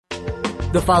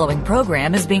The following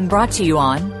program is being brought to you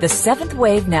on the Seventh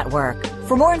Wave Network.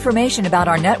 For more information about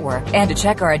our network and to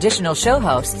check our additional show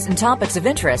hosts and topics of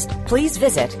interest, please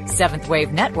visit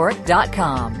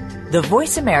seventhwavenetwork.com. The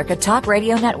Voice America Talk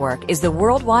Radio Network is the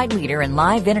worldwide leader in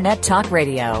live Internet talk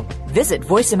radio. Visit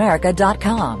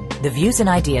voiceamerica.com. The views and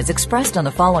ideas expressed on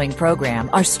the following program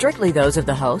are strictly those of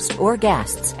the host or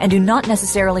guests and do not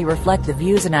necessarily reflect the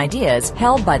views and ideas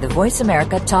held by the Voice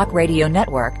America Talk Radio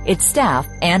Network, its staff,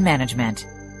 and management.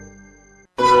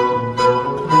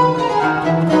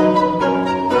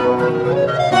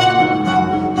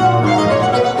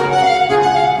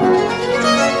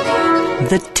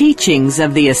 The teachings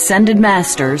of the Ascended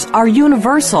Masters are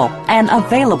universal and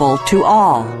available to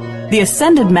all. The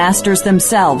Ascended Masters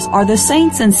themselves are the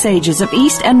saints and sages of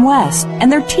East and West,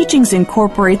 and their teachings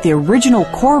incorporate the original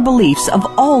core beliefs of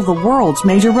all the world's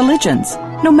major religions.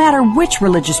 No matter which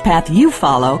religious path you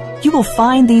follow, you will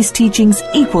find these teachings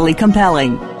equally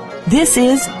compelling. This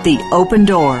is The Open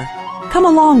Door. Come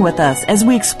along with us as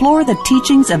we explore the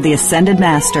teachings of the Ascended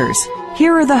Masters.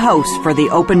 Here are the hosts for The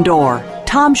Open Door,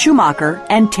 Tom Schumacher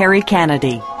and Terry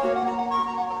Kennedy.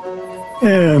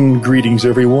 And greetings,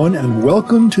 everyone, and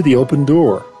welcome to The Open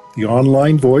Door, the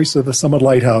online voice of the Summit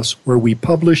Lighthouse, where we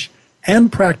publish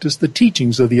and practice the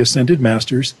teachings of the Ascended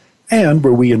Masters and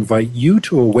where we invite you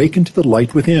to awaken to the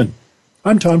light within.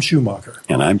 I'm Tom Schumacher.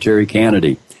 And I'm Terry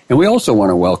Kennedy. And we also want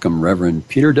to welcome Reverend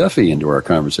Peter Duffy into our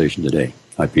conversation today.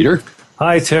 Hi, Peter.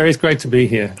 Hi, Terry. It's great to be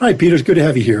here. Hi, Peter. It's good to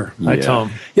have you here. Hi,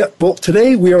 Tom. Yeah, well,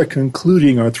 today we are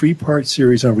concluding our three-part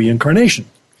series on reincarnation.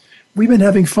 We've been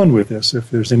having fun with this,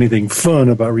 if there's anything fun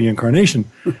about reincarnation,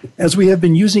 as we have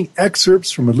been using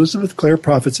excerpts from Elizabeth Clare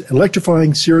Prophet's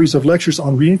electrifying series of lectures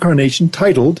on reincarnation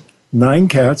titled 9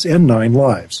 Cats and 9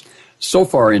 Lives. So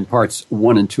far in parts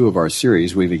 1 and 2 of our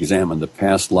series, we've examined the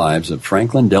past lives of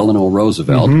Franklin Delano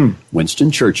Roosevelt,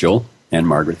 Winston Churchill, and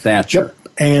Margaret Thatcher. Yep.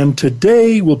 And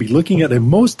today we'll be looking at a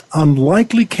most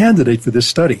unlikely candidate for this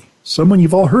study, someone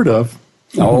you've all heard of.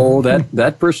 Oh,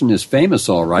 that person is famous,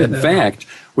 all right. In fact,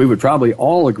 we would probably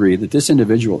all agree that this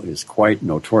individual is quite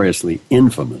notoriously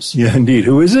infamous. Yeah, indeed.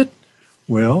 Who is it?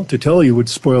 Well, to tell you would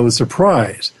spoil the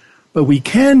surprise. But we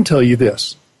can tell you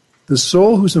this. The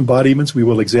soul whose embodiments we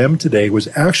will examine today was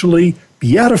actually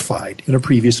beatified in a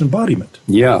previous embodiment.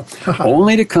 Yeah,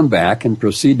 only to come back and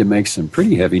proceed to make some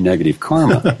pretty heavy negative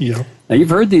karma. Yeah. Now, you've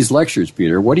heard these lectures,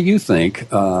 Peter. What do you think?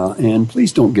 And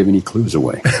please don't give any clues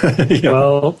away. Yeah.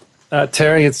 Well,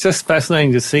 Terry, it's just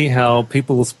fascinating to see how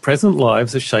people's present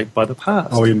lives are shaped by the past.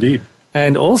 Oh, indeed.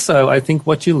 And also, I think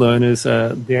what you learn is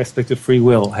the aspect of free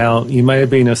will, how you may have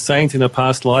been a saint in a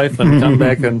past life and come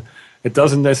back and it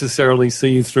doesn't necessarily see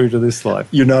you through to this life.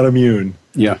 You're not immune.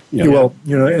 Yeah. Well,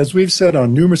 as we've said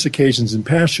on numerous occasions in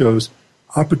past shows,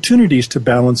 opportunities to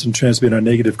balance and transmit our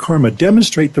negative karma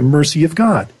demonstrate the mercy of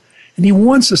God. And He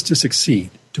wants us to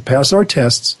succeed, to pass our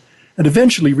tests, and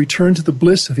eventually return to the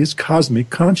bliss of His cosmic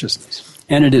consciousness.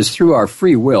 And it is through our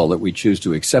free will that we choose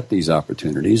to accept these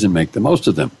opportunities and make the most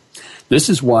of them. This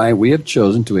is why we have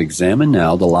chosen to examine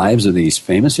now the lives of these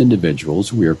famous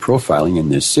individuals we are profiling in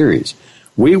this series.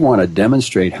 We want to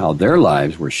demonstrate how their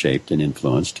lives were shaped and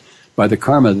influenced by the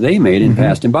karma they made in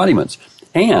past embodiments,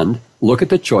 and look at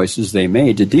the choices they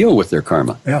made to deal with their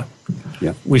karma. Yeah.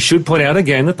 We should point out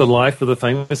again that the life of the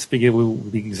famous figure we will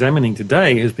be examining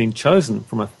today has been chosen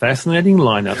from a fascinating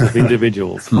lineup of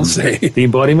individuals. I'll say. The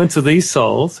embodiments of these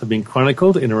souls have been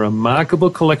chronicled in a remarkable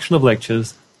collection of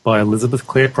lectures by Elizabeth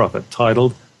Clare Prophet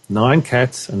titled 9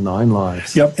 Cats and 9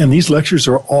 Lives. Yep, and these lectures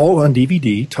are all on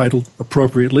DVD, titled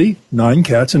appropriately 9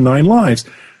 Cats and 9 Lives,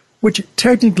 which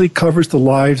technically covers the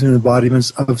lives and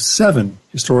embodiments of 7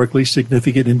 historically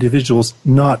significant individuals,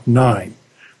 not 9.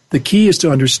 The key is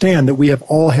to understand that we have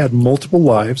all had multiple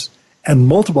lives and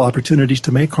multiple opportunities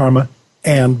to make karma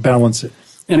and balance it.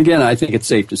 And again, I think it's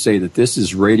safe to say that this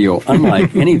is radio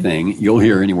unlike anything you'll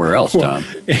hear anywhere else, Tom.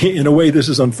 In a way, this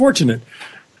is unfortunate.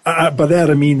 By that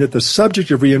I mean that the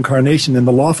subject of reincarnation and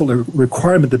the lawful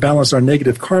requirement to balance our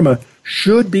negative karma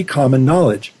should be common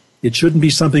knowledge. It shouldn't be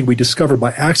something we discover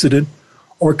by accident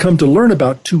or come to learn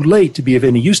about too late to be of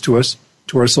any use to us,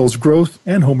 to our soul's growth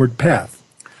and homeward path.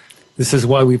 This is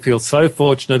why we feel so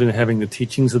fortunate in having the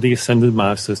teachings of the Ascended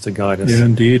Masters to guide us. Yeah,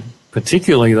 indeed.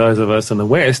 Particularly those of us in the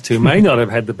West who may not have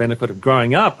had the benefit of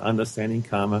growing up understanding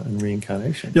karma and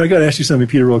reincarnation. I got to ask you something,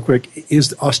 Peter, real quick.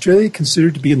 Is Australia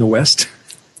considered to be in the West?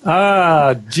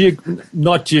 Not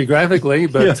geographically,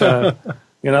 but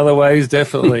in other ways,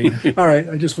 definitely. All right,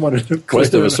 I just wanted to...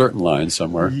 West of a certain line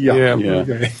somewhere. Yeah.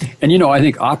 Okay. And I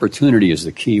think opportunity is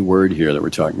the key word here that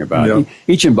we're talking about. Yeah.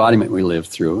 Each embodiment we live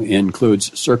through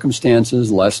includes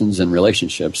circumstances, lessons, and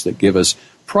relationships that give us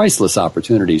priceless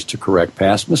opportunities to correct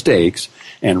past mistakes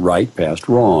and right past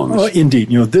wrongs. Oh, indeed.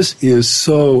 This is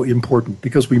so important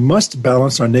because we must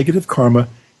balance our negative karma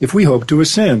if we hope to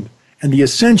ascend. And the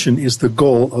ascension is the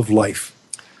goal of life.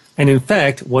 And in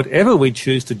fact, whatever we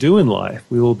choose to do in life,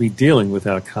 we will be dealing with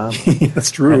our karma. That's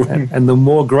true. And the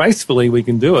more gracefully we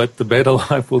can do it, the better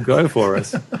life will go for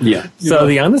us. Yeah. So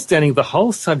the understanding of the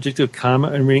whole subject of karma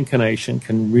and reincarnation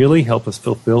can really help us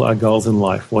fulfill our goals in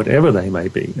life, whatever they may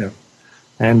be. Yeah.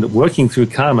 And working through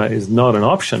karma is not an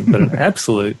option, but an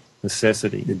absolute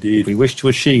necessity. Indeed. If we wish to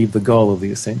achieve the goal of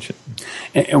the ascension.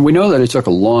 And we know that it took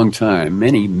a long time,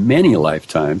 many, many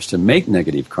lifetimes, to make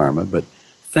negative karma, but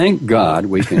thank God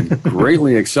we can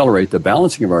greatly accelerate the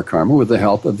balancing of our karma with the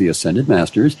help of the Ascended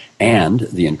Masters and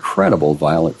the incredible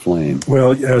violet flame.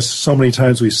 Well, as so many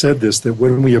times we've said this, that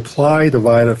when we apply the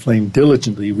violet flame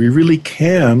diligently, we really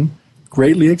can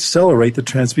greatly accelerate the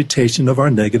transmutation of our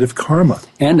negative karma.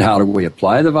 And how do we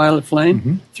apply the violet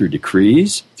flame? Through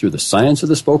decrees, through the science of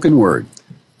the spoken word.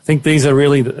 I think these are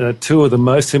really two of the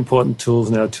most important tools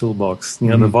in our toolbox.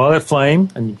 The violet flame,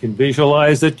 and you can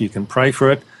visualize it, you can pray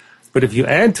for it. But if you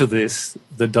add to this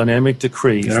the dynamic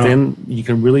decrees, then you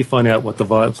can really find out what the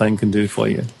violet flame can do for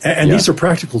you. And these are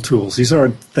practical tools. These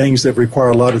aren't things that require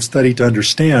a lot of study to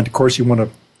understand. Of course, you want to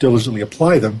diligently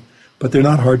apply them, but they're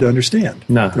not hard to understand.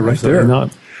 No, they're right absolutely there.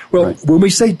 not. Well, when we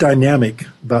say dynamic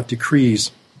about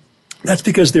decrees, that's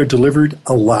because they're delivered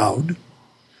aloud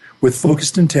with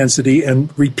focused intensity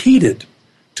and repeated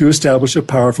to establish a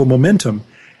powerful momentum.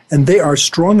 And they are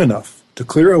strong enough to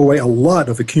clear away a lot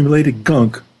of accumulated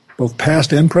gunk, both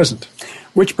past and present.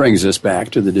 Which brings us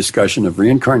back to the discussion of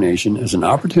reincarnation as an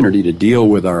opportunity to deal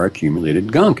with our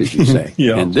accumulated gunk, as you say.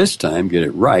 And this time get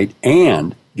it right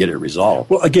and get it resolved.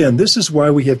 Well, again, this is why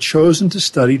we have chosen to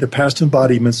study the past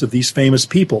embodiments of these famous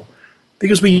people.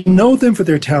 Because we know them for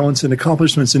their talents and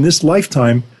accomplishments in this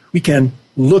lifetime, we can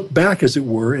look back, as it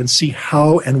were, and see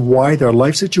how and why their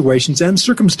life situations and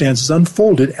circumstances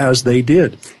unfolded as they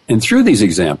did. And through these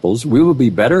examples, we will be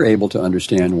better able to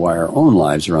understand why our own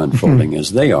lives are unfolding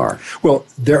as they are. Well,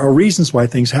 there are reasons why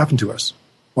things happen to us,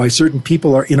 why certain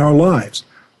people are in our lives,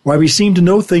 why we seem to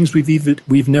know things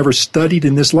we've never studied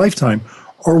in this lifetime,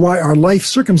 or why our life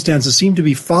circumstances seem to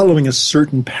be following a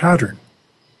certain pattern.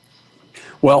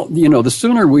 Well, the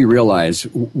sooner we realize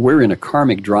we're in a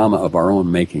karmic drama of our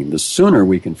own making, the sooner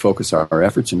we can focus our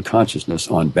efforts and consciousness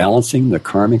on balancing the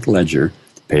karmic ledger,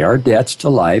 pay our debts to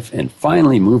life, and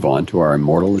finally move on to our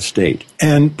immortal estate.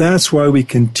 And that's why we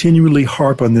continually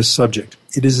harp on this subject.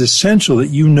 It is essential that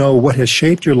you know what has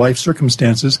shaped your life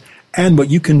circumstances and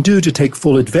what you can do to take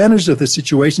full advantage of the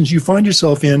situations you find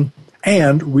yourself in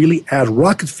and really add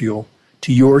rocket fuel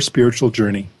to your spiritual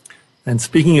journey. And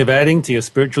speaking of adding to your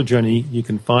spiritual journey, you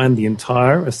can find the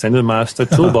entire Ascended Master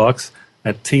Toolbox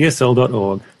at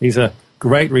tsl.org. These are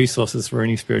great resources for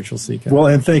any spiritual seeker. Well,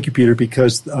 and thank you, Peter,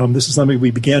 because this is something we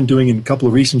began doing in a couple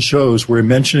of recent shows. We're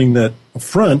mentioning that up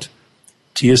front,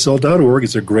 tsl.org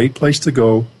is a great place to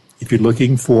go if you're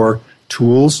looking for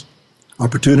tools,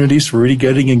 opportunities for really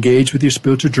getting engaged with your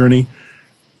spiritual journey.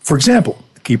 For example,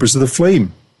 the Keepers of the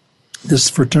Flame.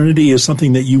 This fraternity is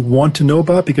something that you want to know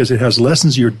about because it has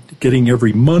lessons you're getting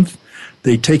every month.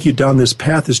 They take you down this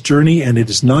path, this journey, and it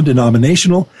is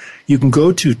non-denominational. You can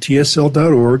go to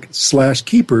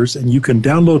tsl.org/keepers, and you can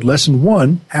download Lesson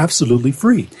 1 absolutely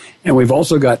free. And we've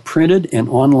also got printed and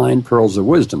online pearls of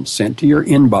wisdom sent to your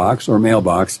inbox or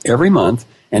mailbox every month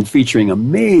and featuring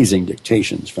amazing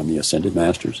dictations from the Ascended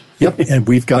Masters. Yep, and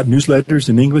we've got newsletters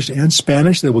in English and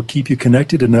Spanish that will keep you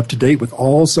connected and up to date with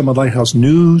all Summit Lighthouse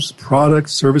news,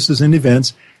 products, services, and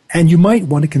events. And you might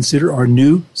want to consider our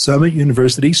new Summit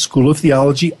University School of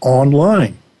Theology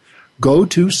online. Go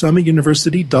to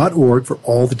summituniversity.org for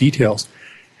all the details.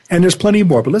 And there's plenty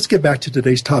more, but let's get back to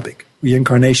today's topic,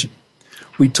 reincarnation.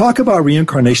 We talk about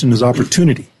reincarnation as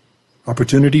opportunity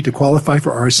to qualify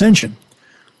for our ascension.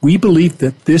 We believe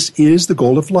that this is the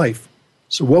goal of life.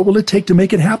 So what will it take to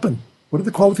make it happen? What are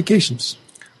the qualifications?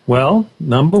 Well,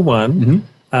 number one,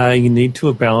 you need to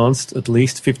have balanced at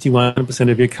least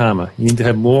 51% of your karma. You need to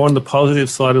have more on the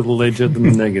positive side of the ledger than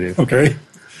the negative. Okay.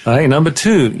 Number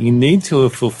two, you need to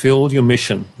have fulfilled your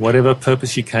mission, whatever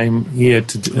purpose you came here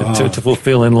to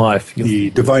fulfill in life. The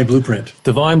divine blueprint.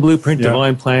 Divine blueprint,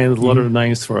 divine plan, there's a lot of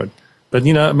names for it. But,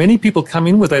 many people come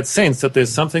in with that sense that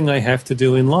there's something they have to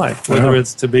do in life, whether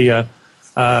it's to be a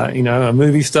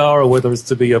movie star or whether it's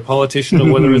to be a politician or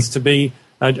whether it's to be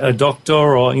a doctor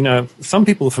or, some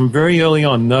people from very early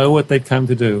on know what they've come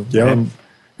to do. Yeah.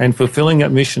 And fulfilling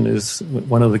that mission is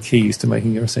one of the keys to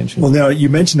making your ascension. Well, now, you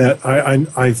mentioned that.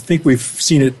 I think we've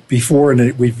seen it before,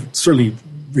 and we've certainly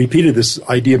repeated this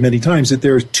idea many times, that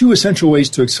there are two essential ways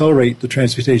to accelerate the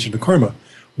transmutation of karma.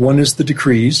 One is the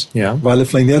decrees, violet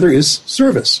flame. The other is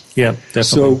service. Yeah, definitely.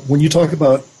 So when you talk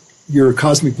about your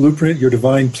cosmic blueprint, your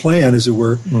divine plan, as it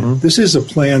were, this is a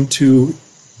plan to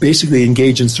basically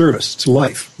engage in service to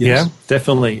life. Yes. Yeah,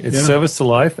 definitely. It's service to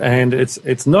life, and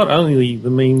it's not only the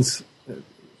means.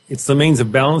 It's the means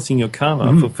of balancing your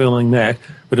karma, fulfilling that,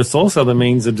 but it's also the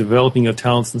means of developing your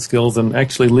talents and skills and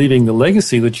actually leaving the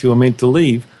legacy that you are meant to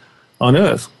leave on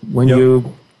Earth when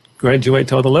you graduate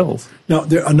to other levels. Now,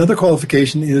 another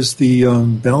qualification is the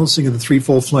balancing of the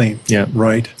threefold flame. Yeah.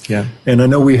 Right? Yeah. And I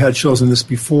know we had shows on this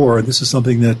before, and this is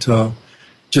something that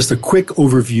just a quick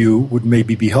overview would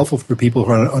maybe be helpful for people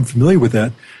who are unfamiliar with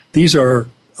that. These are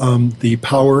the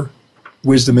power,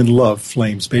 wisdom, and love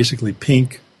flames, basically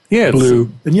pink, blue,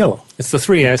 and yellow. It's the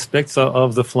three aspects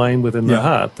of the flame within the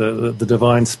heart, the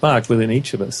divine spark within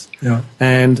each of us. Yeah.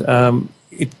 And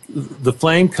the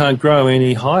flame can't grow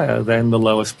any higher than the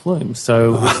lowest plume.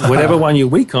 So whatever one you're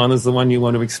weak on is the one you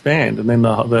want to expand. And then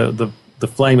the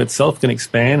flame itself can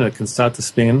expand and it can start to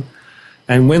spin.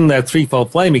 And when that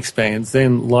threefold flame expands,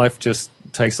 then life just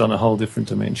takes on a whole different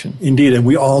dimension. Indeed, and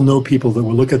we all know people that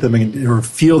will look at them or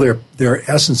feel their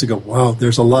essence and go, wow,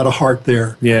 there's a lot of heart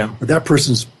there. Yeah. Or that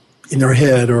person's in their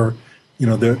head, or,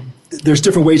 there's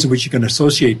different ways in which you can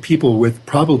associate people with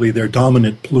probably their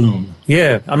dominant plume.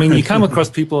 Yeah. I mean, you come across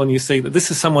people and you see that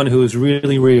this is someone who is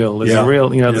really real. There's a real,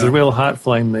 there's a real heart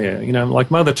flame there,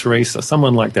 like Mother Teresa,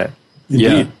 someone like that.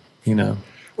 Indeed. Yeah.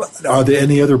 Well, are there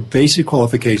any other basic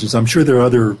qualifications? I'm sure there are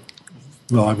other,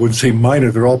 well, I wouldn't say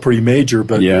minor, they're all pretty major,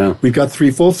 but we've got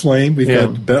threefold flame, we've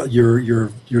got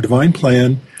your divine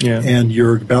plan, and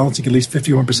you're balancing at least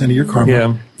 51% of your karma.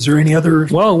 Yeah. Is there any other?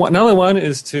 Well, another one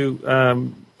is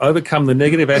to overcome the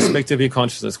negative aspect of your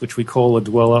consciousness, which we call a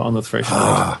dweller on the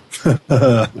threshold.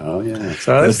 Oh, yeah.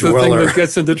 So that's the thing that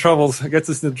gets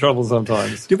us into trouble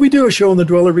sometimes. Did we do a show on the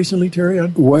dweller recently, Terry?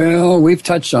 Well, we've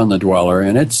touched on the dweller,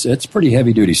 and it's pretty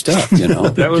heavy-duty stuff,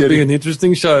 That would be an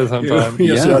interesting show sometime.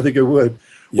 Yes, I think it would.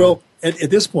 Yeah. Well,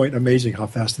 at this point, amazing how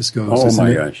fast this goes. Oh,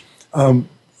 my gosh.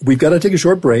 We've got to take a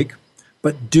short break,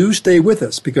 but do stay with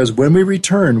us, because when we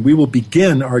return, we will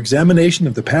begin our examination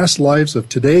of the past lives of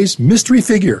today's mystery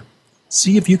figure.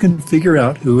 See if you can figure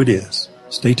out who it is.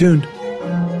 Stay tuned.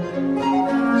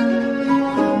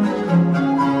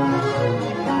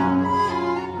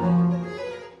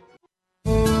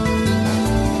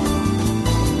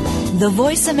 The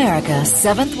Voice America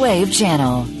 7th Wave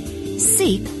Channel.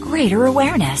 Seek greater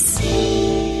awareness.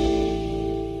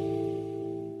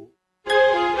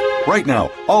 Right now,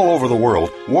 all over the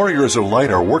world, warriors of light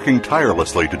are working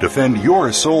tirelessly to defend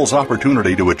your soul's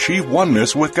opportunity to achieve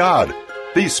oneness with God.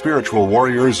 These spiritual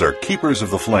warriors are keepers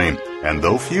of the flame, and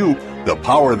though few, the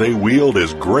power they wield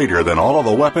is greater than all of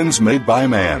the weapons made by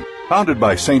man. Founded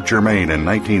by Saint Germain in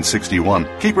 1961,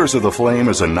 Keepers of the Flame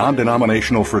is a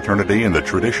non-denominational fraternity in the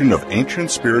tradition of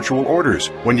ancient spiritual orders.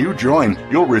 When you join,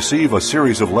 you'll receive a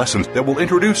series of lessons that will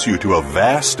introduce you to a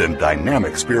vast and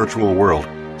dynamic spiritual world.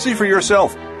 See for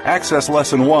yourself. Access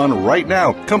Lesson 1 right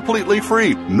now, completely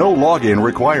free, no login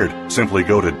required. Simply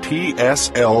go to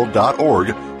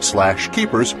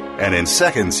tsl.org/keepers, and in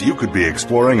seconds you could be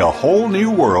exploring a whole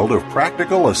new world of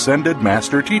practical Ascended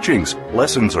Master teachings.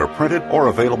 Lessons are printed or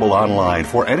available online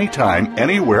for any time,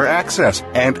 anywhere access,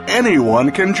 and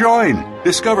anyone can join.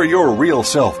 Discover your real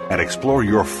self and explore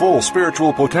your full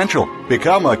spiritual potential.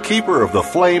 Become a keeper of the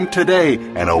flame today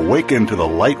and awaken to the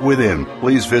light within.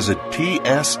 Please visit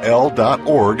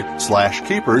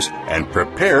tsl.org/keepers and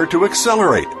prepare to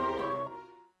accelerate.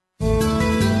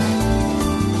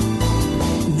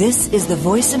 This is the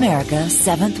Voice America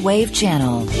 7th Wave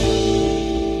Channel.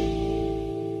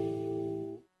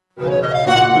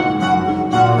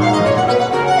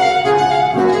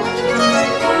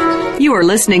 You are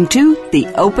listening to The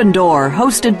Open Door,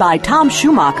 hosted by Tom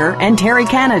Schumacher and Terry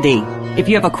Kennedy. If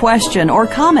you have a question or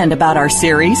comment about our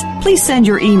series, please send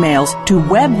your emails to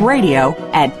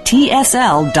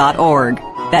webradio@tsl.org.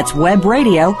 That's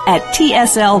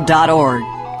webradio@tsl.org.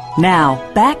 Now,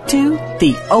 back to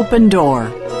The Open Door.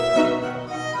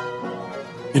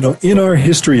 In our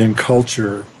history and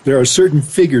culture, there are certain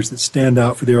figures that stand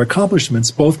out for their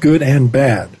accomplishments, both good and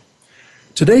bad.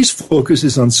 Today's focus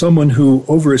is on someone who,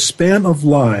 over a span of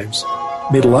lives,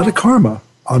 made a lot of karma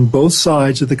on both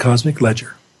sides of the cosmic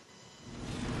ledger.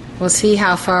 We'll see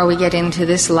how far we get into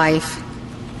this life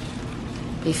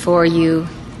before you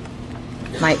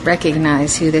might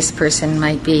recognize who this person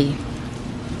might be.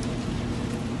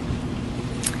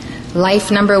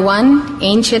 Life number 1,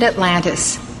 ancient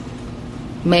Atlantis,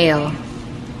 male.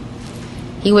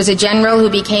 He was a general who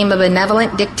became a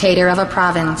benevolent dictator of a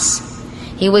province.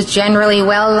 He was generally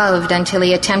well loved until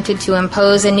he attempted to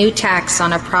impose a new tax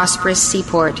on a prosperous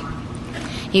seaport.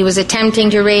 He was attempting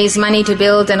to raise money to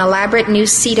build an elaborate new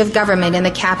seat of government in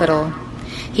the capital.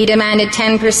 He demanded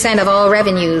 10% of all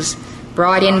revenues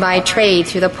brought in by trade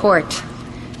through the port.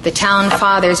 The town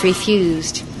fathers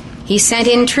refused. He sent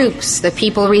in troops. The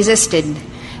people resisted.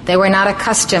 They were not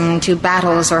accustomed to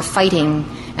battles or fighting,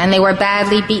 and they were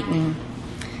badly beaten.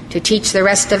 To teach the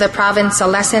rest of the province a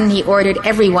lesson, he ordered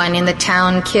everyone in the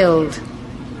town killed.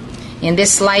 In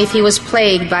this life, he was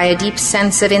plagued by a deep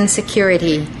sense of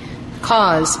insecurity,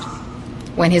 caused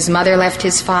when his mother left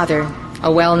his father, a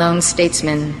well-known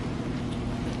statesman.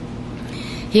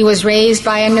 He was raised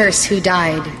by a nurse who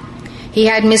died. He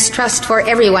had mistrust for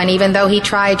everyone, even though he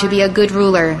tried to be a good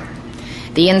ruler.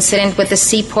 The incident with the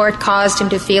seaport caused him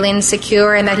to feel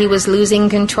insecure and that he was losing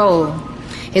control.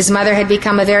 His mother had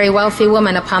become a very wealthy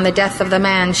woman upon the death of the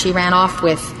man she ran off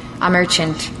with, a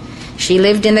merchant. She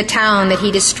lived in the town that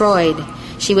he destroyed.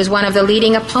 She was one of the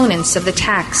leading opponents of the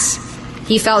tax.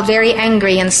 He felt very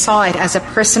angry and saw it as a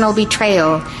personal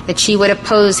betrayal that she would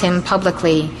oppose him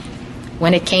publicly.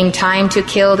 When it came time to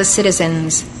kill the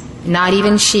citizens, not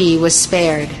even she was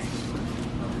spared.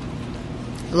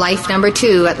 Life number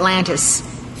 2, Atlantis,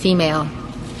 female.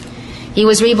 He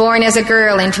was reborn as a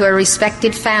girl into a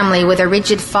respected family with a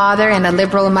rigid father and a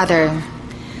liberal mother.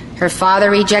 Her father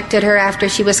rejected her after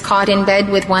she was caught in bed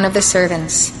with one of the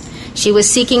servants. She was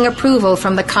seeking approval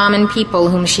from the common people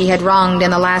whom she had wronged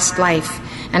in the last life,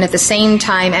 and at the same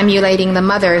time emulating the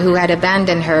mother who had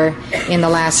abandoned her in the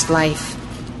last life.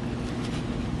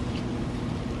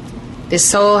 This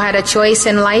soul had a choice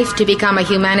in life to become a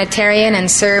humanitarian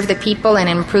and serve the people and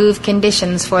improve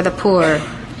conditions for the poor.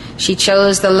 She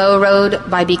chose the low road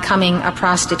by becoming a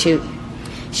prostitute.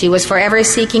 She was forever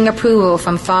seeking approval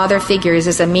from father figures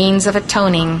as a means of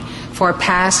atoning for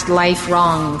past life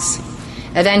wrongs.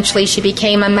 Eventually, she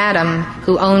became a madam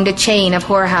who owned a chain of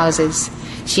whorehouses.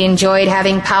 She enjoyed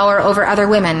having power over other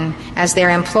women as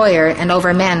their employer and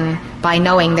over men by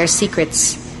knowing their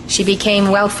secrets. She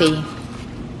became wealthy.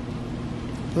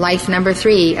 Life number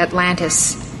 3,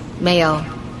 Atlantis, male.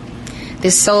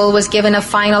 This soul was given a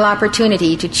final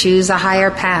opportunity to choose a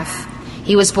higher path.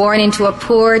 He was born into a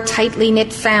poor, tightly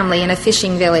knit family in a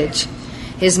fishing village.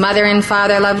 His mother and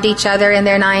father loved each other and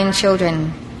their 9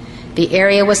 children. The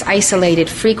area was isolated,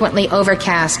 frequently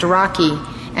overcast, rocky,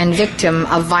 and victim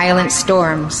of violent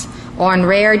storms. On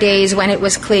rare days when it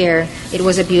was clear, it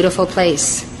was a beautiful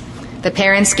place. The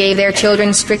parents gave their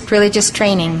children strict religious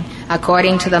training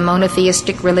according to the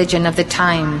monotheistic religion of the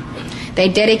time. They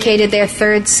dedicated their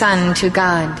 3rd son to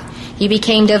God. He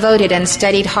became devoted and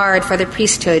studied hard for the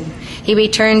priesthood. He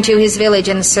returned to his village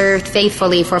and served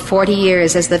faithfully for 40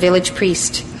 years as the village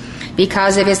priest.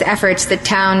 Because of his efforts, the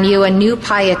town knew a new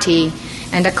piety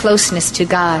and a closeness to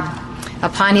God.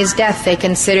 Upon his death, they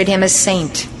considered him a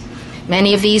saint.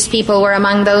 Many of these people were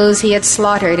among those he had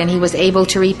slaughtered, and he was able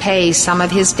to repay some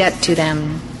of his debt to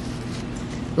them.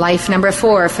 Life number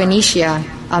 4, Phoenicia,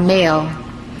 a male.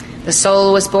 The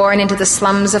soul was born into the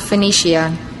slums of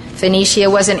Phoenicia. Phoenicia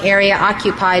was an area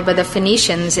occupied by the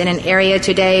Phoenicians in an area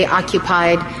today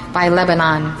occupied by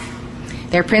Lebanon.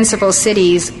 Their principal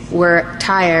cities were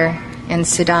Tyre and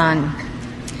Sidon.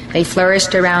 They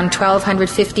flourished around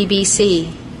 1250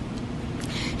 BC.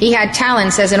 He had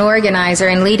talents as an organizer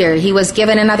and leader. He was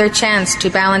given another chance to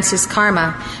balance his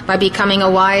karma by becoming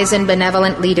a wise and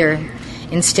benevolent leader.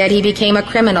 Instead, he became a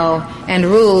criminal and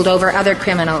ruled over other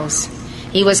criminals.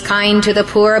 He was kind to the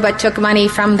poor but took money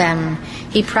from them.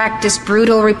 He practiced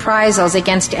brutal reprisals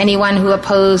against anyone who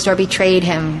opposed or betrayed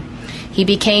him. He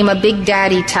became a big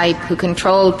daddy type who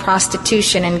controlled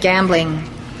prostitution and gambling.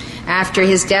 After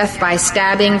his death by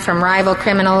stabbing from rival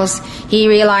criminals, he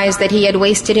realized that he had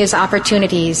wasted his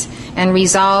opportunities and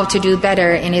resolved to do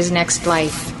better in his next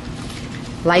life.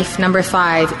 Life number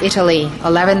 5, Italy,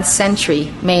 11th century,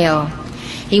 male.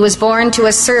 He was born to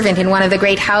a servant in one of the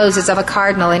great houses of a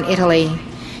cardinal in Italy.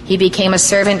 He became a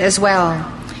servant as well.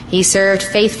 He served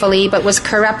faithfully but was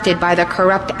corrupted by the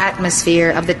corrupt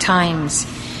atmosphere of the times.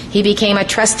 He became a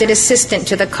trusted assistant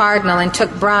to the cardinal and took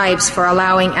bribes for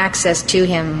allowing access to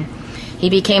him. He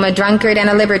became a drunkard and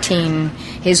a libertine.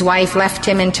 His wife left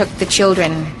him and took the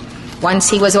children. Once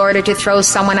he was ordered to throw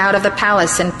someone out of the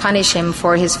palace and punish him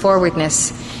for his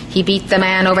forwardness. He beat the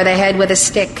man over the head with a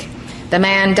stick. The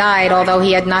man died, although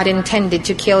he had not intended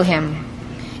to kill him.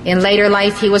 In later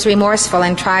life, he was remorseful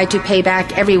and tried to pay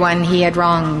back everyone he had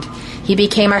wronged. He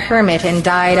became a hermit and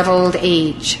died of old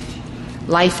age.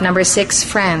 Life number 6,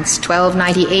 France,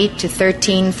 1298 to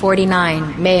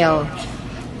 1349, male.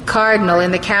 Cardinal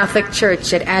in the Catholic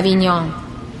Church at Avignon.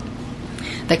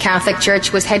 The Catholic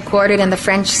Church was headquartered in the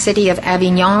French city of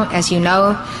Avignon, as you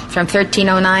know, from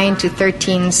 1309 to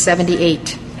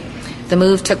 1378. The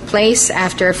move took place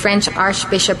after a French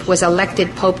archbishop was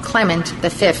elected Pope Clement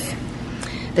V.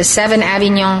 The 7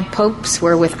 Avignon popes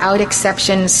were without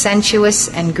exception sensuous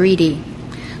and greedy.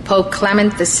 Pope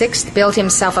Clement VI built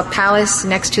himself a palace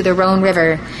next to the Rhone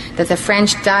River that the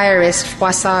French diarist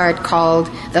Froissart called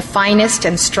the finest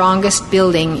and strongest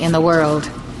building in the world.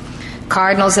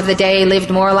 Cardinals of the day lived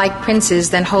more like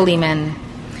princes than holy men.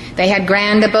 They had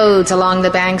grand abodes along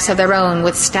the banks of the Rhone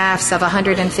with staffs of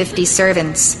 150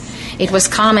 servants. It was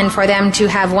common for them to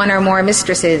have 1 or more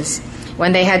mistresses.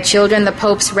 When they had children, the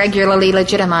popes regularly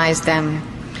legitimized them.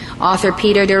 Author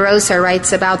Peter de Rosa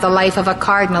writes about the life of a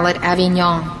cardinal at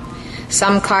Avignon.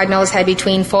 Some cardinals had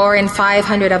between 400 and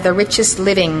 500 of the richest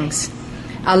livings.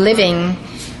 A living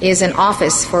is an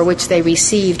office for which they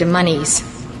received monies.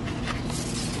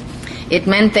 It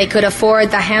meant they could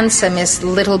afford the handsomest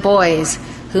little boys,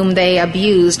 whom they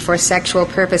abused for sexual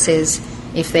purposes,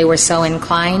 if they were so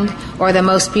inclined, or the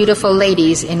most beautiful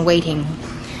ladies in waiting.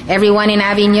 Everyone in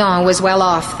Avignon was well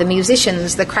off: the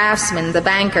musicians, the craftsmen, the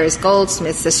bankers,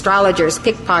 goldsmiths, astrologers,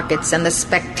 pickpockets, and the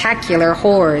spectacular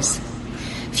whores.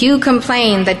 Few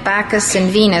complained that Bacchus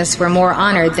and Venus were more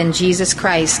honored than Jesus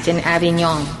Christ in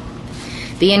Avignon.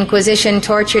 The Inquisition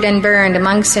tortured and burned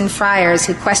monks and friars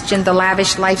who questioned the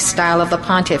lavish lifestyle of the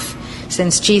pontiff,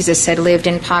 since Jesus had lived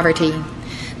in poverty.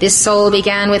 This soul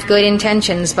began with good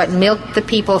intentions, but milked the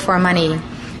people for money.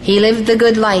 He lived the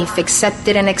good life,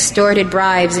 accepted and extorted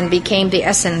bribes, and became the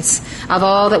essence of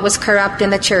all that was corrupt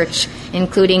in the church,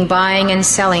 including buying and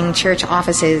selling church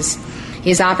offices.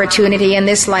 His opportunity in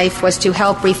this life was to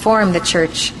help reform the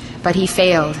church, but he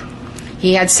failed.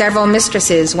 He had several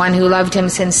mistresses, one who loved him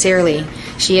sincerely.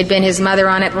 She had been his mother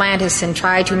on Atlantis and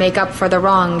tried to make up for the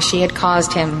wrongs she had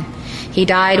caused him. He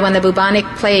died when the bubonic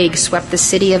plague swept the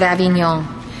city of Avignon.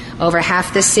 Over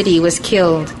half the city was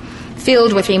killed.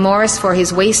 Filled with remorse for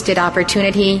his wasted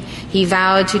opportunity, he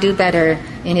vowed to do better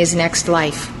in his next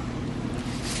life.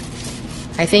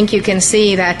 I think you can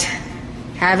see that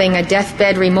having a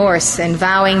deathbed remorse and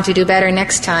vowing to do better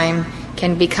next time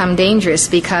can become dangerous,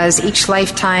 because each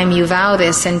lifetime you vow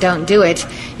this and don't do it,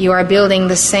 you are building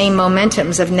the same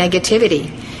momentums of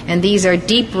negativity. And these are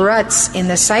deep ruts in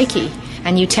the psyche,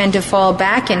 and you tend to fall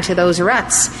back into those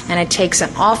ruts, and it takes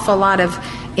an awful lot of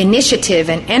initiative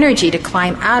and energy to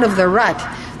climb out of the rut,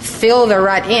 fill the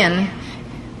rut in,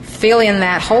 fill in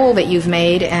that hole that you've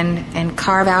made, and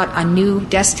carve out a new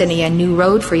destiny, a new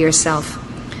road for yourself.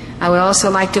 I would also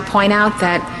like to point out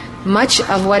that much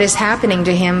of what is happening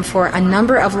to him for a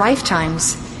number of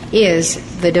lifetimes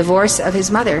is the divorce of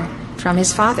his mother from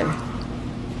his father.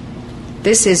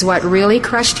 This is what really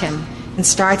crushed him and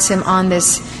starts him on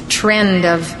this trend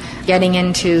of getting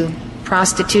into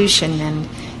prostitution and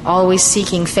always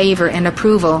seeking favor and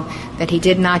approval that he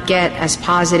did not get as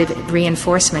positive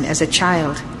reinforcement as a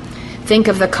child. Think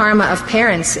of the karma of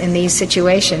parents in these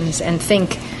situations and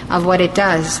think of what it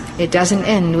does. It doesn't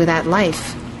end with that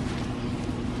life.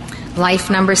 Life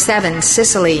number 7,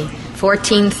 Sicily,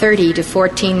 1430 to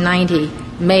 1490,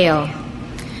 male.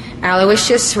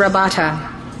 Aloysius Rabata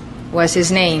was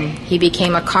his name. He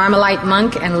became a Carmelite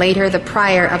monk and later the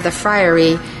prior of the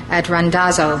friary at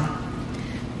Randazzo.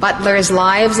 Butler's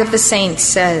Lives of the Saints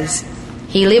says,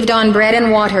 "He lived on bread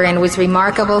and water and was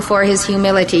remarkable for his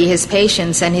humility, his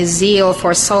patience, and his zeal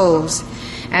for souls.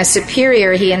 As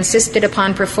superior, he insisted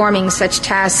upon performing such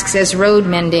tasks as road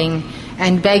mending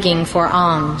and begging for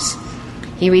alms.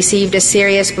 He received a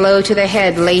serious blow to the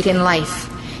head late in life.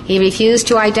 He refused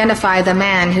to identify the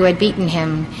man who had beaten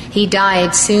him. He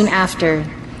died soon after.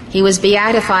 He was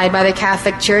beatified by the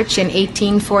Catholic Church in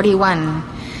 1841.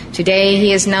 Today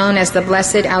he is known as the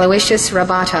Blessed Aloysius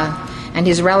Rabata, and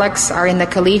his relics are in the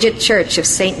Collegiate Church of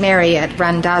St. Mary at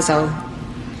Randazzo.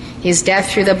 His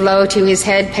death through the blow to his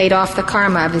head paid off the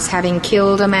karma of his having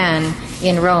killed a man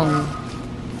in Rome."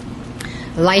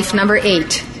 Life number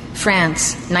 8,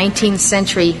 France, 19th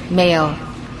century, male.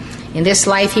 In this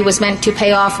life he was meant to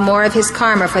pay off more of his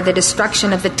karma for the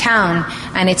destruction of the town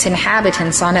and its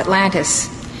inhabitants on Atlantis.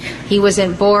 He was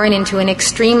born into an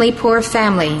extremely poor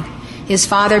family. His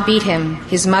father beat him.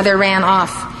 His mother ran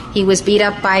off. He was beat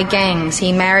up by gangs.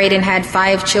 He married and had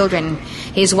 5 children.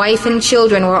 His wife and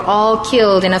children were all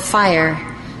killed in a fire.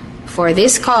 For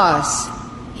this cause,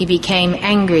 he became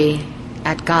angry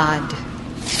at God.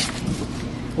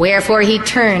 Wherefore he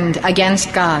turned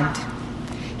against God.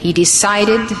 He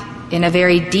decided, in a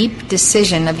very deep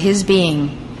decision of his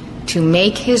being, to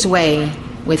make his way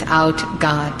without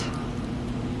God.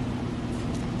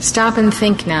 Stop and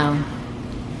think now.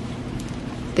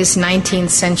 This 19th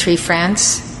century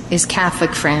France is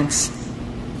Catholic France.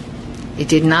 It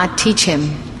did not teach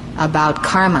him about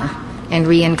karma and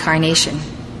reincarnation.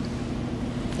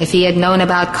 If he had known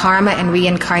about karma and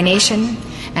reincarnation,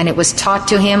 and it was taught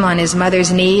to him on his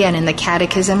mother's knee and in the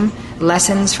catechism,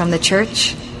 lessons from the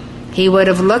church, he would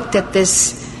have looked at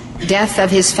this death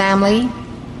of his family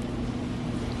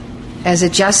as a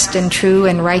just and true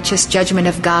and righteous judgment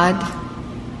of God.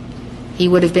 He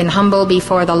would have been humble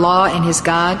before the law and his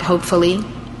God, hopefully.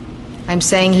 I'm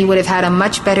saying he would have had a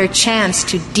much better chance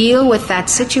to deal with that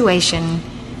situation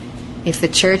if the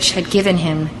church had given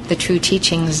him the true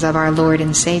teachings of our Lord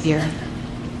and Savior.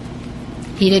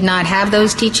 He did not have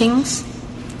those teachings.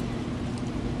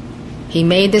 He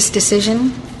made this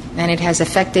decision, and it has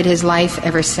affected his life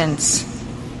ever since.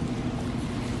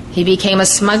 He became a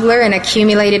smuggler and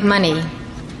accumulated money.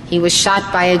 He was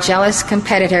shot by a jealous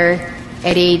competitor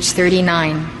at age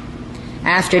 39.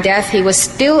 After death, he was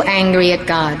still angry at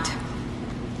God.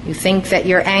 You think that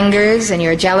your angers and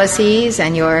your jealousies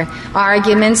and your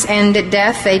arguments end at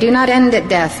death. They do not end at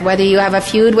death, whether you have a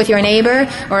feud with your neighbor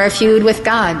or a feud with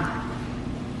God.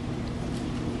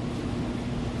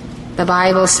 The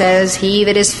Bible says, "He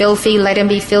that is filthy, let him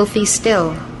be filthy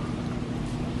still."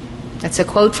 That's a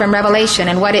quote from Revelation,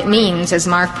 and what it means, as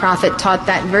Mark Prophet taught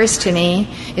that verse to me,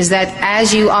 is that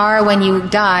as you are when you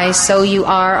die, so you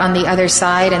are on the other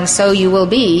side, and so you will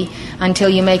be until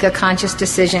you make a conscious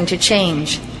decision to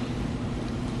change.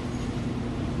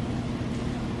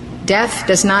 Death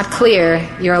does not clear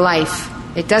your life.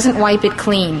 It doesn't wipe it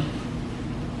clean.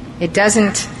 It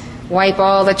doesn't wipe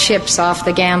all the chips off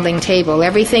the gambling table.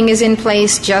 Everything is in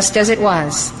place just as it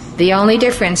was. The only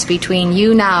difference between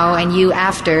you now and you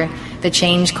after the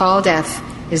change called death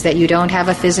is that you don't have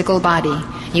a physical body.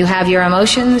 You have your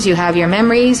emotions, you have your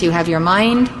memories, you have your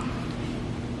mind.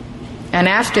 And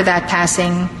after that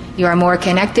passing, you are more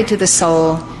connected to the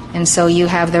soul, and so you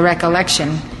have the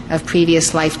recollection of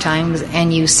previous lifetimes,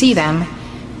 and you see them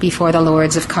before the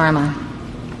lords of karma.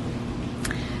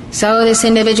 So this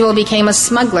individual became a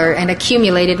smuggler and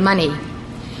accumulated money.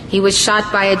 He was shot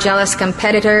by a jealous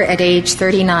competitor at age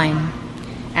 39.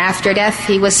 After death,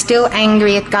 he was still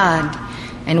angry at God,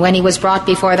 and when he was brought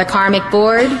before the karmic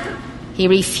board, he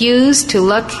refused to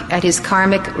look at his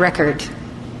karmic record.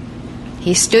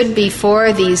 He stood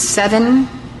before these 7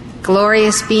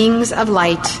 glorious beings of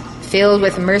light, filled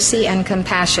with mercy and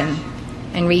compassion,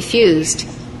 and refused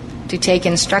to take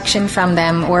instruction from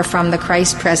them or from the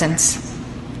Christ presence,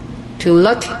 to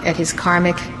look at his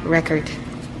karmic record.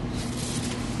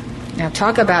 Now,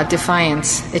 talk about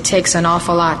defiance. It takes an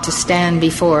awful lot to stand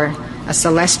before a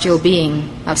celestial being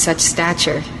of such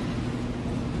stature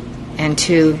and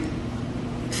to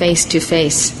face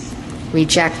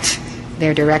reject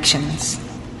their directions.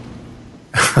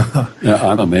 Yeah,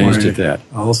 I'm amazed at that.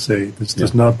 I'll say this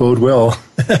does not bode well.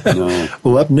 No.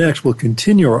 Well, up next, we'll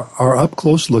continue our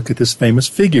up-close look at this famous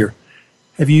figure.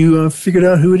 Have you figured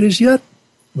out who it is yet?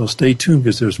 Well, stay tuned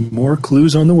because there's more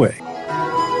clues on the way.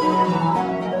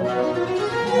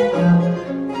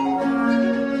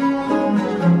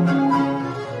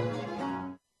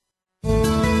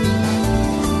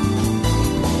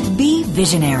 Be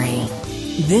visionary.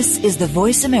 This is the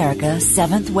Voice America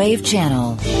 7th Wave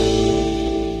Channel.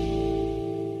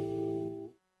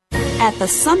 At the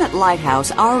Summit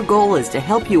Lighthouse, our goal is to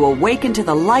help you awaken to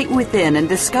the light within and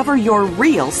discover your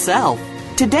real self.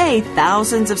 Today,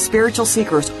 thousands of spiritual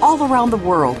seekers all around the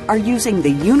world are using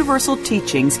the universal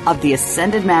teachings of the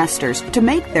Ascended Masters to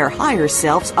make their higher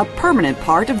selves a permanent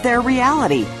part of their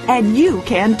reality. And you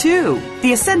can too.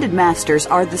 The Ascended Masters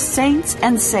are the saints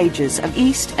and sages of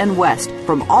East and West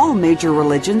from all major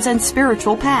religions and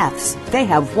spiritual paths. They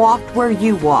have walked where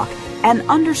you walk and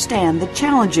understand the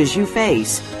challenges you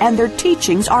face, and their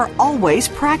teachings are always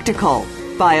practical.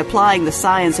 By applying the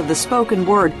science of the spoken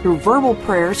word through verbal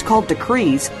prayers called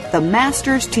decrees, the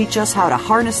Masters teach us how to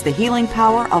harness the healing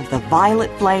power of the violet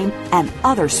flame and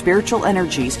other spiritual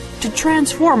energies to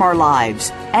transform our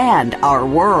lives and our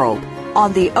world.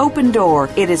 On The Open Door,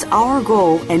 it is our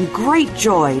goal and great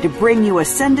joy to bring you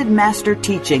Ascended Master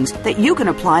teachings that you can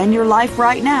apply in your life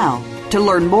right now. To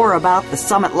learn more about the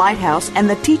Summit Lighthouse and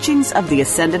the teachings of the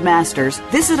Ascended Masters,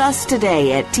 visit us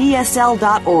today at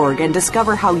tsl.org and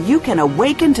discover how you can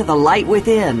awaken to the light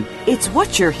within. It's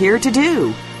what you're here to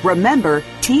do. Remember,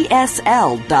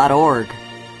 tsl.org.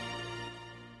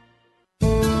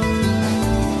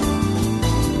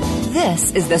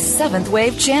 This is the 7th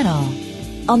Wave Channel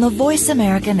on the Voice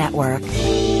America Network.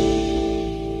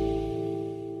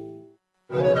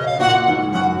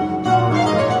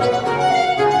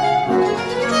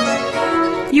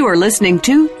 You are listening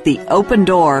to The Open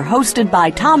Door, hosted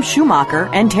by Tom Schumacher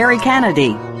and Terry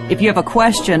Kennedy. If you have a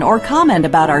question or comment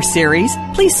about our series,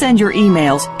 please send your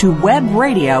emails to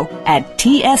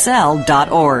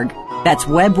webradio@tsl.org. That's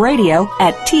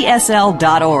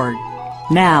webradio@tsl.org.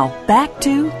 Now, back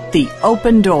to The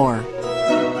Open Door.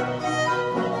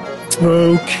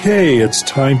 Okay, it's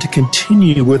time to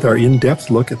continue with our in-depth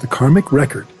look at the karmic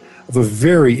record of a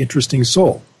very interesting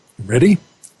soul. Ready?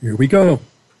 Here we go.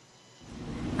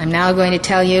 I'm now going to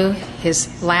tell you his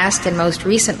last and most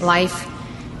recent life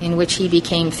in which he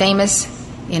became famous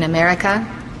in America.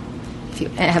 If you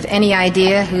have any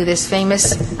idea who this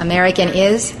famous American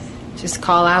is, just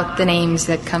call out the names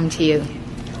that come to you.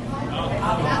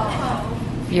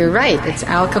 You're right, it's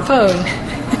Al Capone.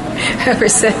 Whoever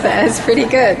said that is pretty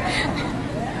good.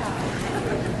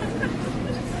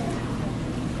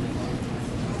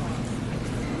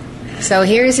 So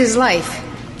here's his life,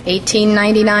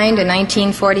 1899 to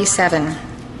 1947.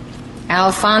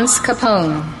 Alphonse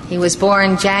Capone. He was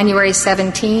born January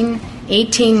 17,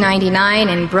 1899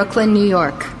 in Brooklyn, New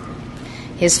York.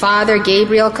 His father,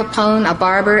 Gabriel Capone, a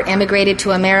barber, emigrated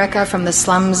to America from the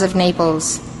slums of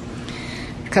Naples.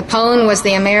 Capone was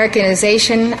the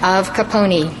Americanization of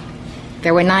Capone.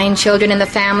 There were 9 children in the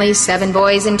family, 7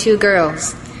 boys and 2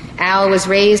 girls. Al was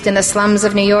raised in the slums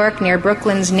of New York near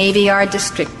Brooklyn's Navy Yard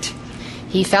district.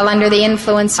 He fell under the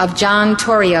influence of John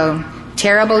Torrio,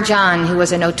 Terrible John, who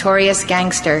was a notorious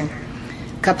gangster.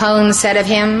 Capone said of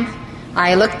him,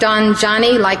 "I looked on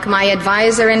Johnny like my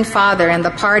advisor and father and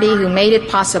the party who made it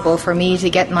possible for me to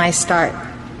get my start."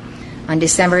 On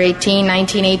December 18,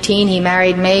 1918, he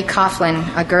married May Coughlin,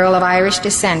 a girl of Irish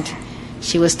descent.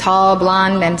 She was tall,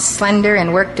 blonde, and slender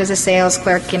and worked as a sales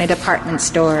clerk in a department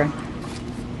store.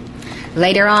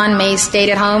 Later on, May stayed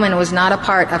at home and was not a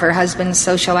part of her husband's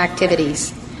social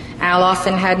activities. Al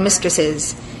often had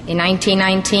mistresses. In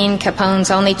 1919, Capone's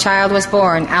only child was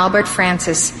born, Albert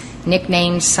Francis,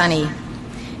 nicknamed Sonny.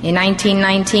 In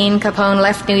 1919, Capone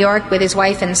left New York with his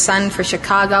wife and son for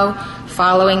Chicago,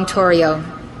 following Torrio.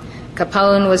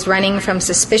 Capone was running from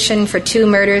suspicion for 2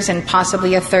 murders and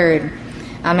possibly a 3rd.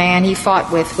 A man he fought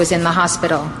with was in the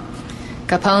hospital.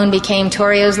 Capone became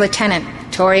Torrio's lieutenant.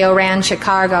 Torrio ran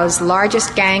Chicago's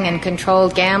largest gang and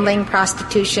controlled gambling,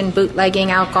 prostitution, bootlegging,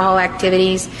 alcohol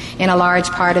activities in a large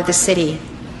part of the city.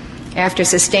 After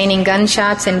sustaining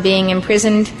gunshots and being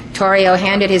imprisoned, Torrio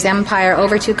handed his empire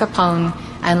over to Capone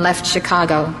and left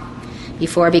Chicago.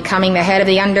 Before becoming the head of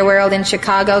the underworld in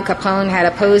Chicago, Capone had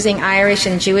opposing Irish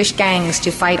and Jewish gangs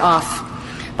to fight off.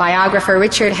 Biographer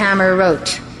Richard Hammer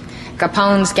wrote,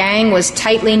 "Capone's gang was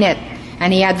tightly knit,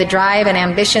 and he had the drive and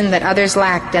ambition that others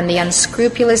lacked and the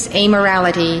unscrupulous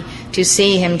amorality to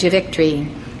see him to victory.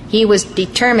 He was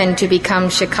determined to become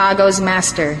Chicago's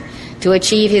master. To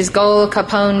achieve his goal,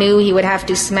 Capone knew he would have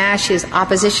to smash his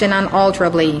opposition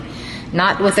unalterably,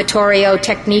 not with the Torrio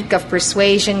technique of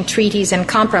persuasion, treaties, and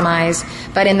compromise,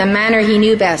 but in the manner he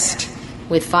knew best,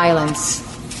 with violence.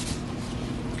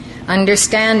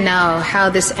 Understand now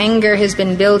how this anger has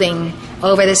been building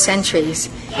over the centuries,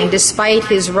 and despite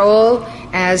his role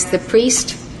as the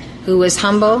priest who was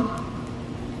humble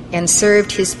and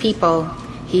served his people,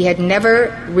 he had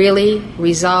never really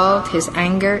resolved his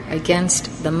anger against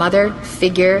the mother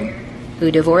figure who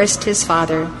divorced his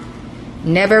father,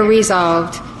 never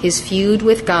resolved his feud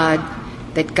with God,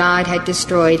 that God had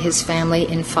destroyed his family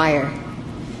in fire.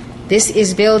 This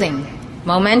is building.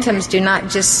 Momentums do not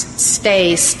just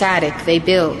stay static, they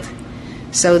build.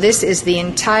 So this is the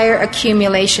entire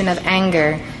accumulation of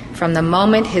anger from the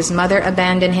moment his mother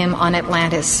abandoned him on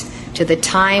Atlantis to the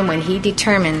time when he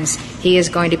determines he is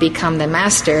going to become the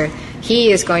master,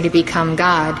 he is going to become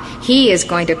God, he is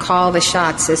going to call the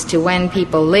shots as to when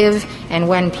people live and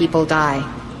when people die.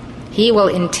 He will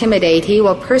intimidate, he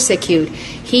will persecute,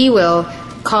 he will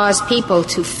cause people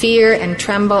to fear and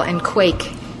tremble and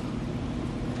quake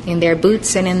in their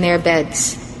boots and in their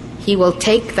beds. He will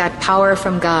take that power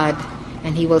from God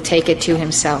and he will take it to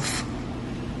himself.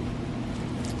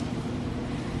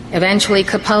 Eventually,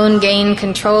 Capone gained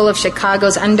control of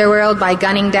Chicago's underworld by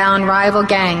gunning down rival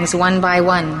gangs one by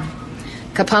one.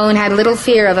 Capone had little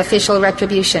fear of official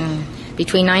retribution.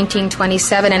 Between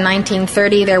 1927 and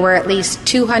 1930, there were at least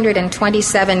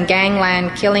 227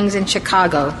 gangland killings in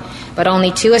Chicago, but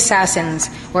only 2 assassins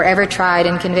were ever tried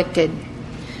and convicted.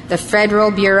 The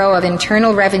Federal Bureau of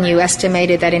Internal Revenue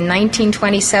estimated that in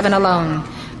 1927 alone,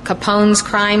 Capone's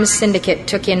crime syndicate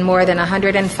took in more than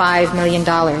 $105 million.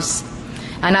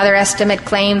 Another estimate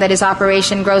claimed that his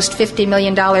operation grossed $50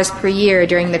 million per year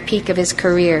during the peak of his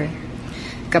career.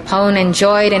 Capone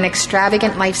enjoyed an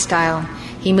extravagant lifestyle.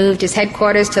 He moved his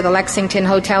headquarters to the Lexington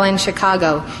Hotel in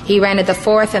Chicago. He rented the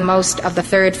 4th and most of the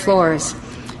 3rd floors.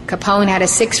 Capone had a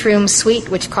 6-room suite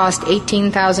which cost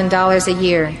 $18,000 a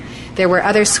year. There were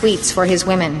other suites for his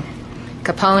women.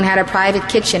 Capone had a private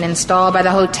kitchen installed by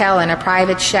the hotel and a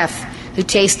private chef who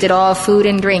tasted all food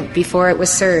and drink before it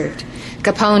was served.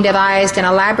 Capone devised an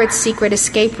elaborate secret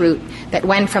escape route that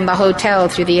went from the hotel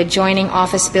through the adjoining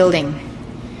office building.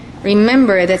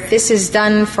 Remember that this is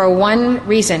done for one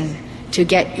reason: to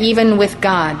get even with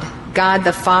God, God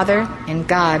the Father and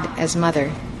God as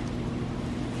Mother.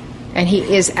 And he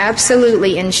is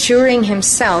absolutely insuring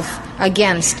himself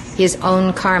against his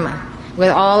own karma, with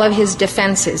all of his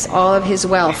defenses, all of his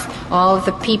wealth, all of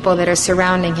the people that are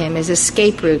surrounding him, his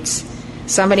escape routes,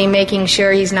 somebody making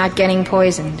sure he's not getting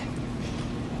poisoned.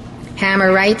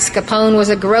 Hammer writes, Capone was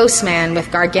a gross man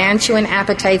with gargantuan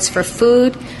appetites for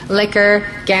food, liquor,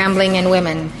 gambling, and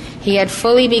women. He had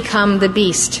fully become the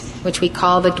beast, which we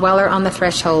call the dweller on the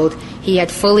threshold. He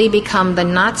had fully become the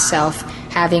not-self,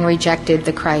 having rejected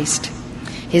the Christ.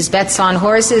 His bets on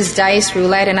horses, dice,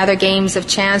 roulette, and other games of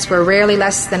chance were rarely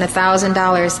less than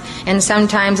 $1,000, and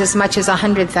sometimes as much as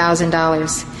 $100,000.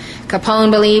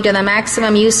 Capone believed in the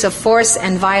maximum use of force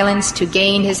and violence to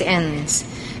gain his ends.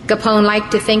 Capone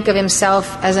liked to think of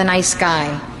himself as a nice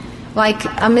guy, like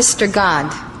a Mr. God.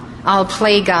 I'll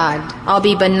play God. I'll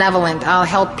be benevolent. I'll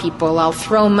help people. I'll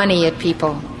throw money at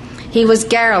people. He was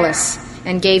garrulous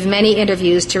and gave many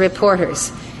interviews to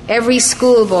reporters. Every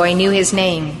schoolboy knew his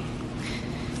name.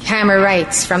 Hammer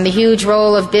writes, from the huge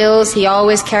roll of bills he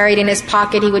always carried in his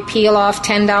pocket, he would peel off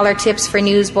 $10 tips for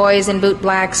newsboys and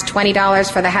bootblacks,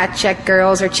 $20 for the hat-check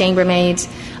girls or chambermaids,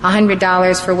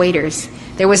 $100 for waiters.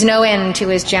 There was no end to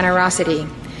his generosity.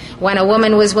 When a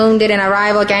woman was wounded in a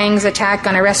rival gang's attack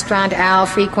on a restaurant Al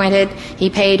frequented, he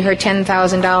paid her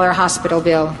 $10,000 hospital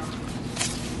bill.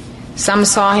 Some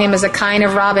saw him as a kind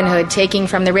of Robin Hood, taking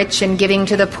from the rich and giving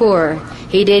to the poor.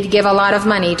 He did give a lot of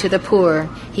money to the poor.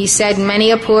 He said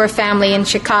many a poor family in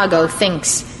Chicago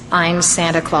thinks, I'm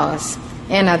Santa Claus.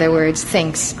 In other words,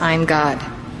 thinks I'm God.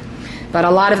 But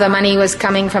a lot of the money was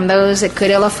coming from those that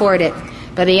could ill afford it.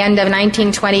 By the end of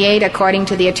 1928, according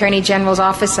to the Attorney General's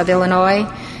Office of Illinois,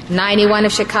 91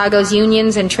 of Chicago's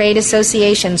unions and trade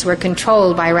associations were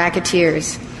controlled by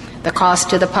racketeers. The cost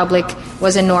to the public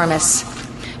was enormous.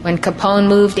 When Capone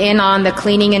moved in on the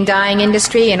cleaning and dyeing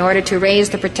industry in order to raise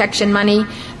the protection money,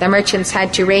 the merchants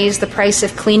had to raise the price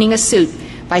of cleaning a suit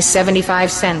by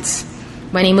 75 cents.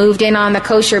 When he moved in on the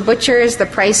kosher butchers, the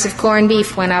price of corned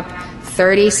beef went up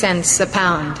 30 cents a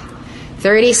pound.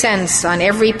 30 cents on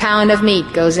every pound of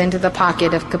meat goes into the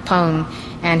pocket of Capone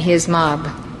and his mob.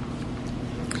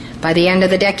 By the end of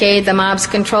the decade, the mob's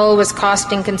control was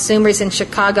costing consumers in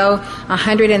Chicago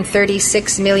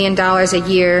 $136 million a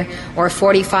year, or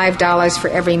 $45 for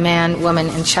every man, woman,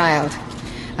 and child.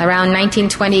 Around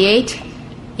 1928,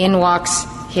 in walks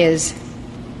his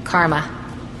karma.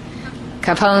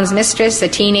 Capone's mistress, a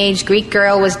teenage Greek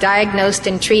girl, was diagnosed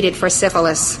and treated for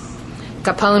syphilis.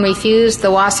 Capone refused the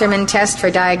Wasserman test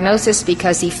for diagnosis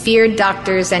because he feared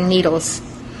doctors and needles.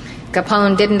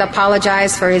 Capone didn't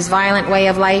apologize for his violent way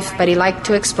of life, but he liked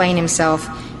to explain himself.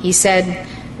 He said,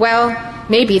 well,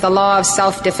 maybe the law of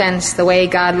self-defense, the way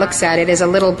God looks at it, is a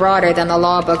little broader than the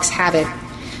law books have it.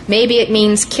 Maybe it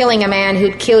means killing a man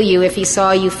who'd kill you if he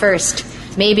saw you first.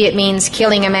 Maybe it means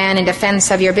killing a man in defense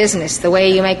of your business, the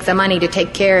way you make the money to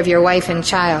take care of your wife and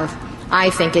child.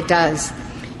 I think it does.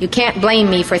 You can't blame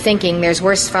me for thinking there's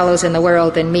worse fellows in the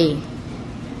world than me.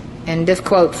 End of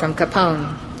quote from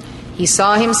Capone. He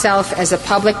saw himself as a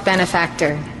public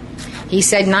benefactor. He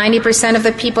said 90% of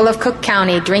the people of Cook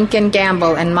County drink and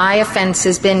gamble, and my offense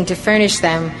has been to furnish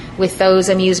them with those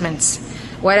amusements.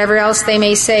 Whatever else they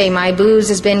may say, my booze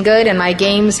has been good and my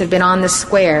games have been on the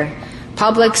square.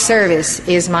 Public service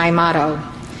is my motto.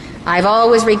 I've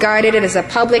always regarded it as a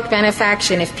public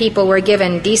benefaction if people were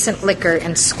given decent liquor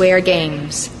and square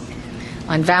games.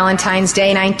 On Valentine's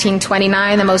Day,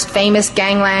 1929, the most famous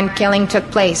gangland killing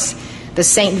took place, the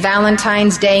St.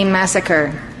 Valentine's Day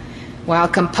Massacre. While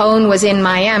Capone was in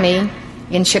Miami,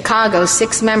 in Chicago,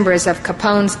 6 members of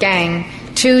Capone's gang,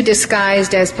 2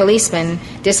 disguised as policemen,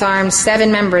 disarmed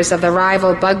 7 members of the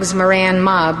rival Bugs Moran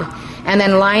mob, and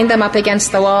then lined them up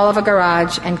against the wall of a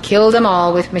garage and killed them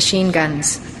all with machine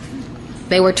guns.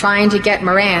 They were trying to get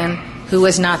Moran, who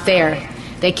was not there.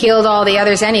 They killed all the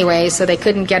others anyway, so they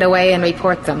couldn't get away and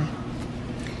report them.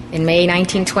 In May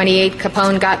 1928,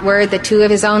 Capone got word that 2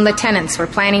 of his own lieutenants were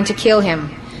planning to kill him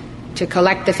to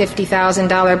collect the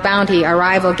 $50,000 bounty a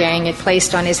rival gang had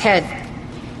placed on his head.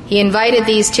 He invited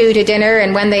these 2 to dinner,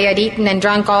 and when they had eaten and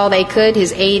drunk all they could,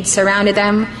 his aides surrounded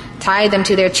them, tied them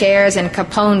to their chairs, and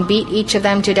Capone beat each of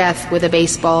them to death with a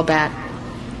baseball bat.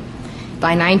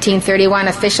 By 1931,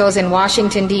 officials in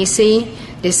Washington, D.C.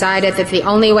 decided that the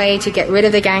only way to get rid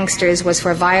of the gangsters was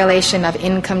for violation of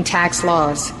income tax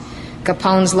laws.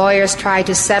 Capone's lawyers tried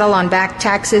to settle on back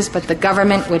taxes, but the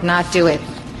government would not do it.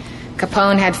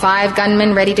 Capone had 5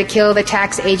 gunmen ready to kill the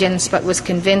tax agents, but was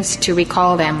convinced to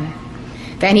recall them.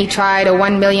 Then he tried a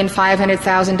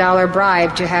 $1,500,000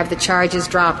 bribe to have the charges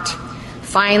dropped.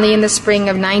 Finally, in the spring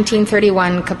of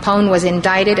 1931, Capone was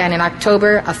indicted, and in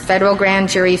October, a federal grand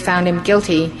jury found him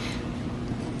guilty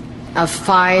of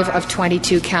 5 of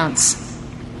 22 counts.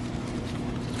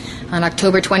 On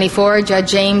October 24,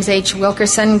 Judge James H.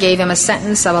 Wilkerson gave him a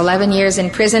sentence of 11 years in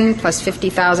prison plus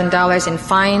 $50,000 in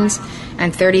fines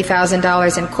and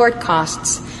 $30,000 in court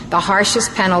costs, the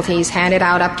harshest penalties handed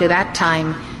out up to that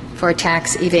time for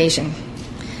tax evasion.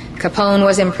 Capone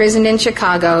was imprisoned in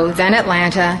Chicago, then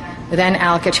Atlanta, then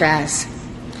Alcatraz.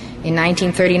 In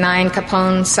 1939,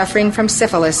 Capone, suffering from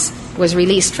syphilis, was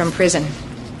released from prison.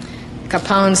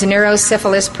 Capone's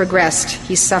neurosyphilis progressed.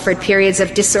 He suffered periods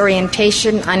of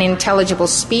disorientation, unintelligible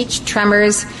speech,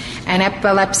 tremors, and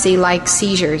epilepsy-like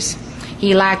seizures.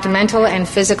 He lacked mental and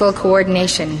physical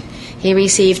coordination. He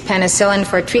received penicillin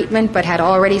for treatment but had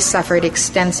already suffered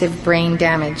extensive brain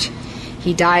damage.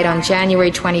 He died on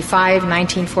January 25,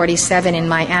 1947 in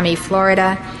Miami,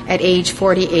 Florida, at age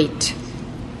 48.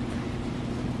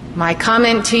 My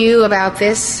comment to you about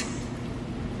this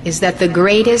is that the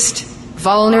greatest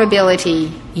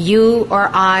vulnerability you or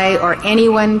I or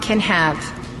anyone can have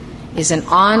is an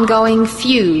ongoing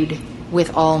feud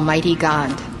with Almighty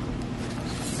God.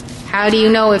 How do you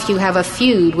know if you have a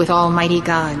feud with Almighty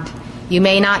God? You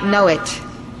may not know it,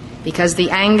 because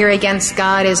the anger against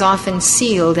God is often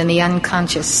sealed in the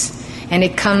unconscious, and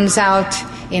it comes out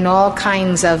in all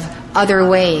kinds of other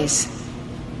ways,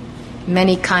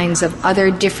 many kinds of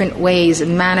other different ways,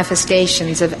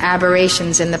 manifestations of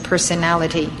aberrations in the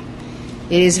personality.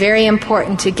 It is very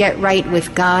important to get right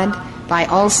with God by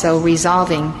also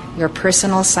resolving your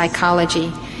personal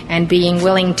psychology and being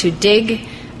willing to dig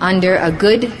under a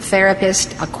good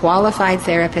therapist, a qualified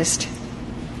therapist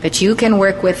that you can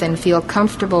work with and feel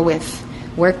comfortable with.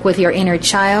 Work with your inner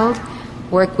child,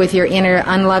 work with your inner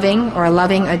unloving or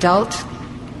loving adult,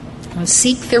 and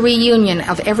seek the reunion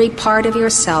of every part of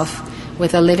yourself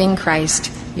with a living Christ,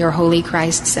 your holy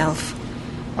Christ self.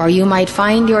 Or you might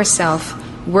find yourself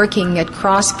working at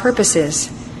cross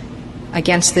purposes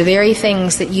against the very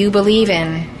things that you believe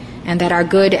in and that are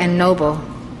good and noble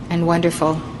and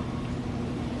wonderful.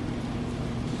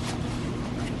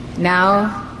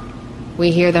 Now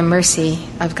we hear the mercy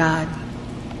of God.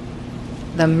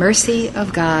 The mercy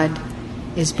of God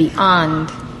is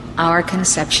beyond our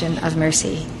conception of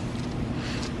mercy.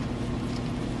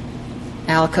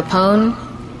 Al Capone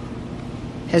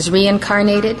has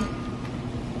reincarnated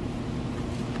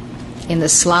in the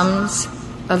slums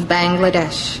of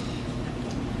Bangladesh.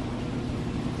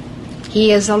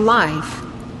 He is alive.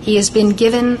 He has been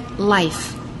given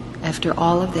life after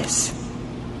all of this.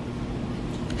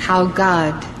 How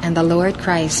God and the Lord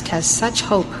Christ has such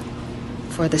hope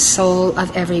for the soul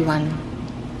of everyone.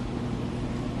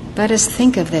 Let us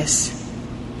think of this,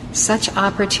 such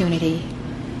opportunity,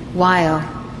 while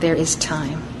there is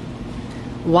time.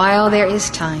 While there is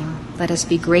time, let us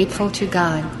be grateful to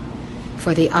God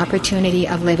for the opportunity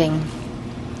of living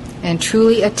and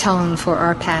truly atone for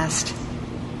our past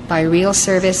by real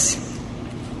service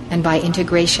and by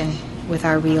integration with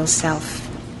our real self.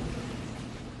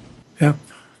 Yeah,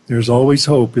 there's always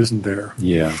hope, isn't there?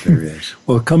 Yeah, there is.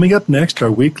 Well, coming up next,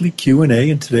 our weekly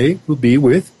Q&A, and today will be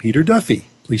with Peter Duffy.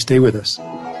 Please stay with us.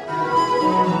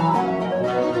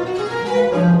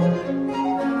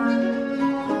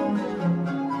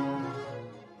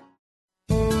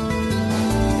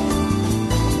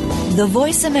 The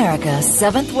Voice America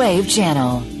 7th Wave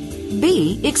Channel.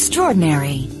 Be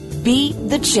extraordinary. Be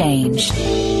the change.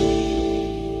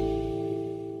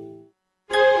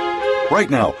 Right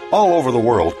now, all over the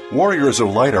world, warriors of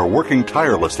light are working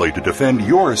tirelessly to defend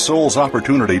your soul's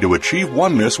opportunity to achieve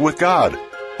oneness with God.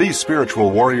 These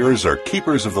spiritual warriors are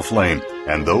keepers of the flame,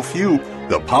 and though few,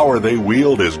 the power they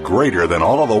wield is greater than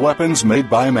all of the weapons made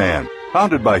by man.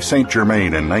 Founded by Saint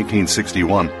Germain in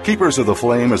 1961, Keepers of the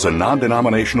Flame is a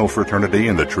non-denominational fraternity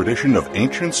in the tradition of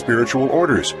ancient spiritual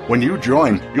orders. When you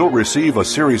join, you'll receive a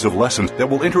series of lessons that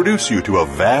will introduce you to a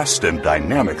vast and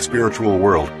dynamic spiritual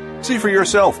world. See for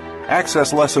yourself.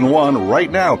 Access Lesson 1 right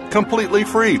now, completely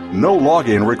free, no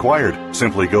login required.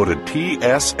 Simply go to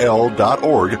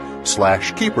tsl.org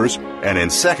www.tittle.org/keepers, and in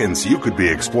seconds you could be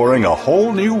exploring a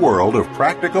whole new world of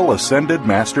practical Ascended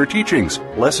Master teachings.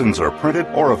 Lessons are printed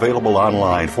or available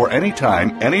online for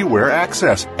anytime, anywhere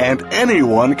access, and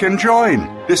anyone can join.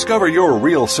 Discover your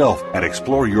real self and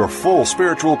explore your full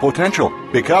spiritual potential.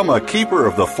 Become a keeper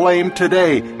of the flame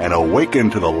today and awaken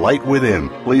to the light within.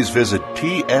 Please visit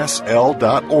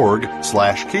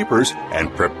tsl.org/keepers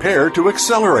and prepare to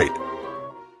accelerate.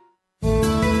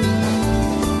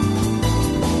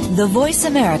 The Voice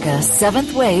America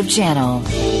 7th Wave Channel.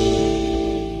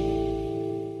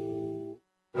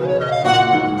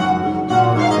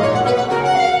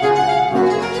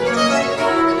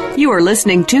 You are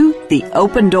listening to The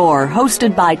Open Door,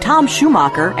 hosted by Tom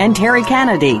Schumacher and Terry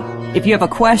Kennedy. If you have a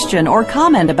question or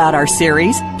comment about our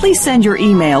series, please send your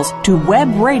emails to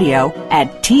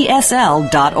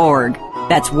webradio@tsl.org.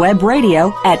 That's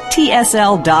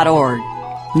webradio@tsl.org.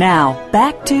 Now,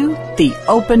 back to The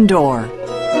Open Door.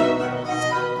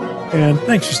 And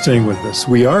thanks for staying with us.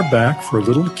 We are back for a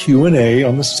little Q&A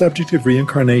on the subject of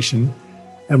reincarnation,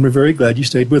 and we're very glad you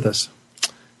stayed with us.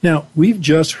 Now, we've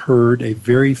just heard a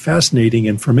very fascinating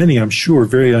and, for many, I'm sure,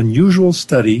 very unusual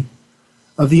study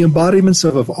of the embodiments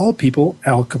of all people,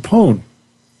 Al Capone.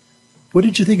 What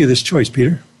did you think of this choice,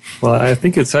 Peter? Well, I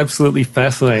think it's absolutely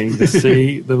fascinating to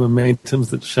see the momentums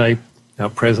that shape our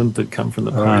present that come from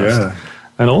the past. Yeah.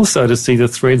 And also to see the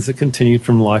threads that continue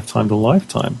from lifetime to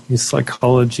lifetime, his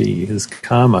psychology, his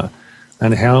karma,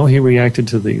 and how he reacted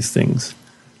to these things.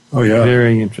 Oh, yeah.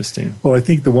 Very interesting. Well, I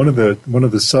think one of the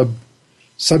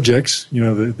subjects,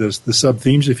 the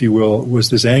sub-themes, if you will, was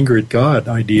this anger at God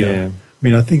idea. Yeah. I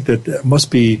mean, I think that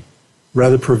must be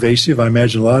rather pervasive. I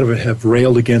imagine a lot of it have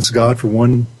railed against God for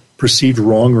one perceived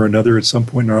wrong or another at some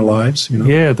point in our lives.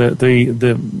 Yeah,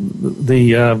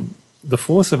 the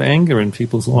force of anger in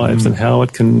people's lives and how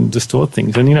it can distort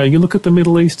things. And, you look at the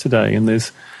Middle East today, and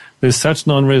there's such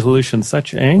non-resolution,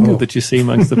 such anger that you see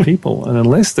amongst the people. And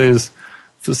unless there's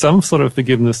some sort of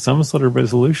forgiveness, some sort of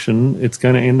resolution, it's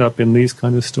going to end up in these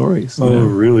kind of stories. Oh,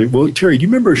 really? Well, Terry, do you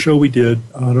remember a show we did?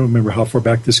 I don't remember how far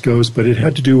back this goes, but it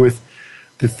had to do with,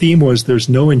 the theme was there's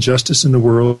no injustice in the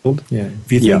world. Yeah.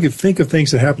 If you think of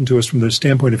things that happen to us from the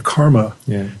standpoint of karma,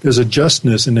 there's a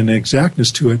justness and an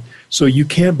exactness to it. So you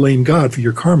can't blame God for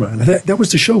your karma. And that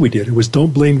was the show we did. It was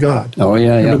Don't Blame God. Oh,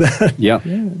 yeah, remember that? Yeah.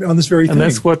 On this very thing. And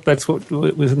that's what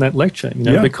was in that lecture.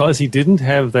 Because he didn't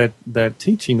have that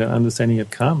teaching, that understanding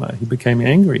of karma, he became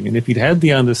angry. And if he'd had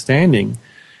the understanding,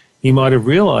 he might have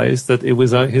realized that it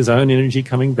was his own energy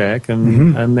coming back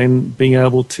and then being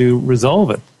able to resolve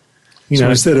it. So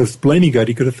instead of blaming God,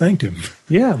 he could have thanked him.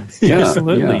 Yeah,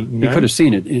 absolutely. Yeah. He could have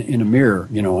seen it in a mirror,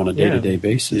 on a day-to-day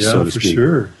basis, so to speak.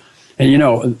 Sure.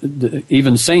 And,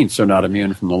 even saints are not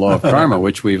immune from the law of karma,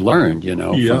 which we've learned,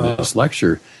 from this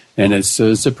lecture. And it's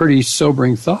a pretty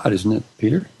sobering thought, isn't it,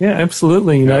 Peter? Yeah,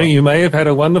 absolutely. You may have had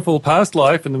a wonderful past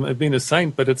life and have been a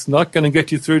saint, but it's not going to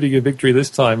get you through to your victory this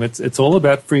time. It's all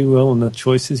about free will and the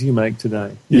choices you make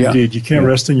today. Indeed. You can't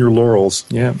rest on your laurels.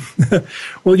 Yeah.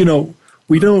 Well,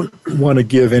 we don't want to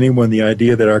give anyone the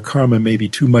idea that our karma may be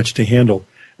too much to handle.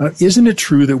 Isn't it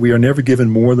true that we are never given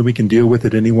more than we can deal with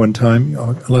at any one time,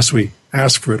 unless we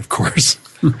ask for it, of course?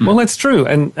 Well, that's true.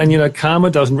 And karma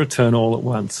doesn't return all at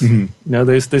once.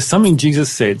 There's something Jesus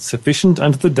said, sufficient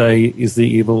unto the day is the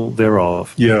evil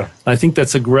thereof. Yeah. I think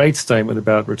that's a great statement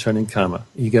about returning karma.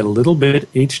 You get a little bit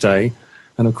each day,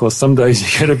 and of course some days you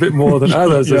get a bit more than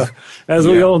others, as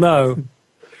we all know.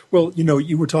 Well,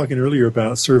 you were talking earlier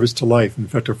about service to life. In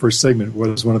fact, our first segment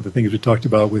was one of the things we talked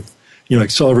about with,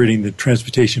 accelerating the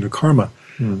transmutation of karma.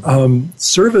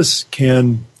 Service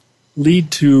can lead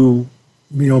to,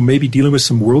 maybe dealing with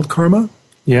some world karma.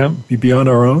 Yeah. Be beyond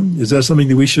our own. Is that something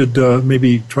that we should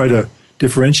maybe try to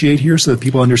differentiate here so that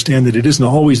people understand that it isn't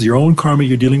always your own karma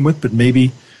you're dealing with, but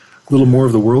maybe a little more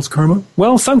of the world's karma?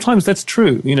 Well, sometimes that's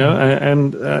true,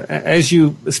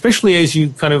 especially as you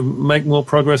kind of make more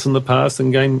progress on the path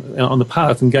and gain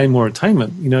more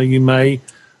attainment, you may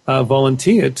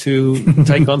volunteer to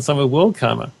take on some of world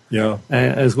karma,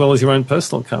 as well as your own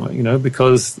personal karma,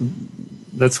 because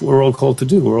that's what we're all called to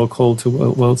do. We're all called to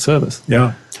world service.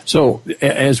 Yeah. So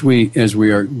as we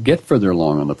get further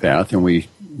along on the path and we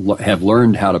have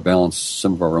learned how to balance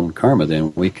some of our own karma,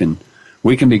 then we can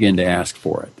begin to ask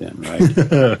for it then, right?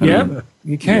 Yeah,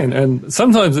 you can. And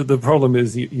sometimes the problem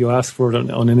is you ask for it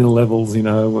on inner levels,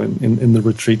 in the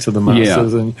retreats of the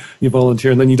masters, and you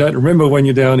volunteer, and then you don't remember when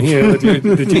you're down here that you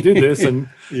did this, and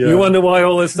you wonder why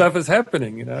all this stuff is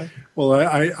happening, Well,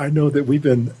 I know that we've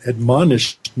been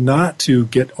admonished not to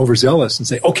get overzealous and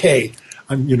say, okay,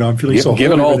 I'm feeling so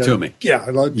give it all to me. Yeah,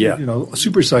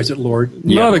 supersize it, Lord.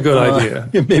 Not a good idea.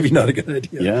 Maybe not a good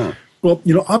idea. Yeah. Well,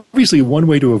 obviously one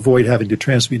way to avoid having to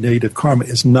transmute negative karma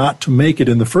is not to make it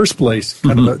in the first place.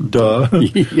 Kind of a duh.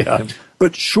 Yeah.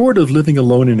 But short of living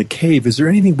alone in a cave, is there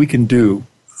anything we can do,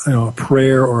 a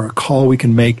prayer or a call we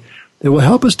can make that will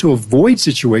help us to avoid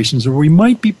situations where we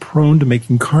might be prone to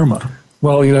making karma?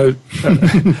 Well,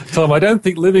 Tom, I don't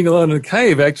think living alone in a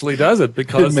cave actually does it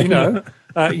because,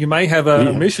 you may have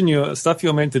a mission, stuff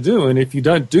you're meant to do, and if you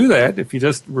don't do that, if you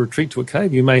just retreat to a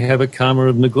cave, you may have a karma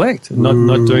of neglect,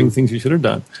 not doing things you should have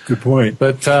done. Good point.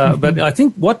 But I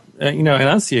think in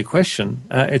answer to your question,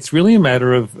 it's really a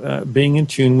matter of being in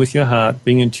tune with your heart,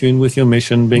 being in tune with your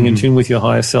mission, being in tune with your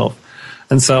higher self.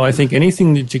 And so I think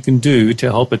anything that you can do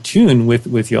to help attune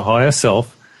with your higher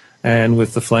self and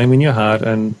with the flame in your heart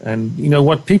and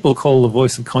what people call the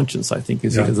voice of conscience, I think,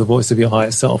 is the voice of your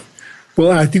higher self. Well,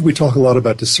 I think we talk a lot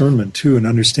about discernment, too, and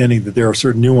understanding that there are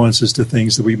certain nuances to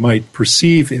things that we might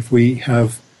perceive if we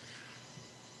have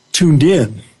tuned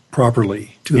in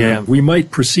properly to them. We might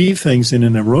perceive things in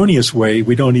an erroneous way.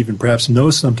 We don't even perhaps know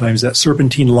sometimes that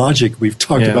serpentine logic we've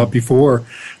talked about before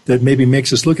that maybe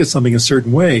makes us look at something a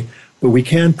certain way, but we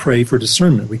can pray for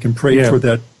discernment. We can pray for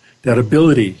that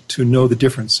ability to know the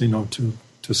difference,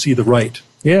 to see the right.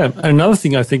 Yeah, another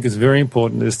thing I think is very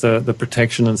important is the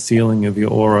protection and sealing of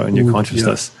your aura and your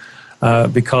consciousness.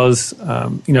 Because,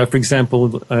 for example,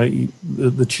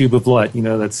 the tube of light,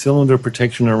 that cylinder of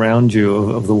protection around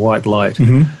you of the white light,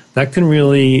 that can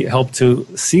really help to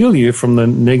seal you from the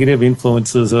negative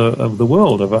influences of the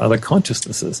world, of other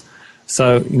consciousnesses.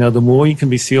 So, the more you can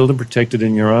be sealed and protected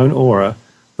in your own aura,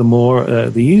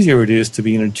 the easier it is to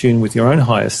be in tune with your own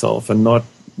higher self and not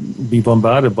be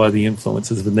bombarded by the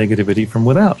influences of the negativity from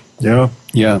without. Yeah.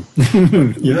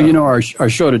 Our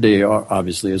show today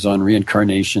obviously is on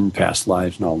reincarnation, past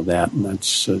lives, and all of that, and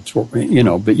that's what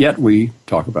but yet we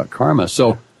talk about karma.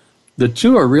 So the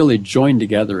two are really joined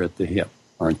together at the hip,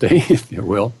 aren't they, if you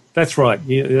will? That's right.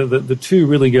 The two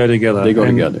really go together. They go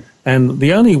together. And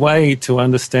the only way to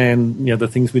understand the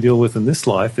things we deal with in this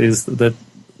life is that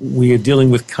we are dealing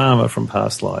with karma from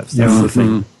past lives. That's the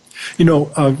thing.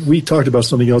 We talked about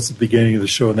something else at the beginning of the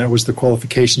show, and that was the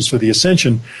qualifications for the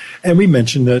ascension. And we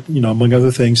mentioned that, among other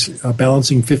things,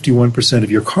 balancing 51% of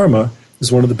your karma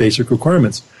is one of the basic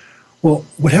requirements. Well,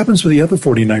 what happens with the other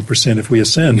 49% if we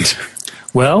ascend?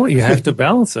 Well, you have to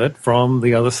balance it from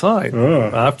the other side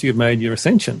after you've made your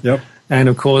ascension. Yep. And,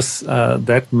 of course,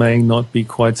 that may not be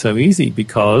quite so easy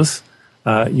because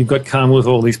you've got karma with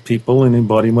all these people in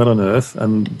embodiment on Earth,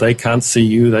 and they can't see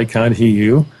you, they can't hear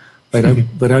you. They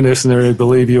don't necessarily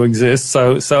believe you exist.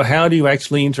 So how do you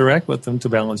actually interact with them to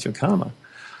balance your karma?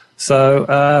 So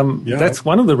that's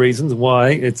one of the reasons why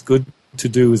it's good to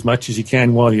do as much as you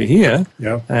can while you're here,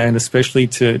 and especially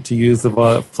to use the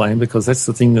violet flame, because that's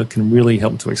the thing that can really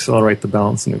help to accelerate the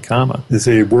balancing of karma. They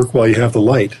say work while you have the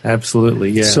light.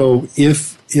 Absolutely, yeah. So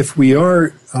if we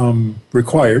are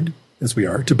required, as we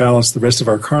are, to balance the rest of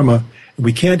our karma,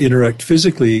 we can't interact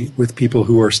physically with people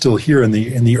who are still here in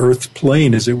the earth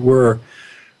plane, as it were,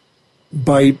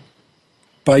 by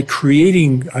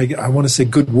creating, I want to say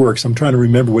good works. I'm trying to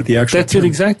remember what the actual That's term. it,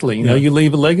 exactly. You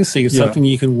leave a legacy of something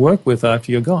you can work with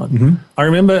after you're gone. I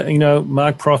remember,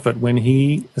 Mark Prophet, when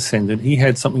he ascended, he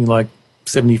had something like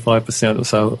 75% or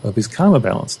so of his karma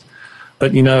balanced.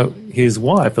 But, his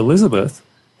wife, Elizabeth,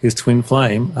 his twin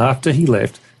flame, after he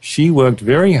left, she worked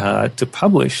very hard to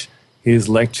publish his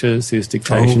lectures, his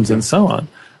dictations, and so on.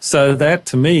 So that,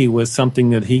 to me, was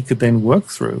something that he could then work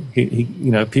through. He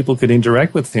people could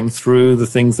interact with him through the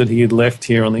things that he had left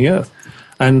here on the earth.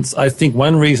 And I think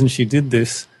one reason she did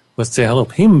this was to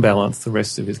help him balance the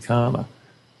rest of his karma.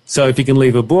 So if you can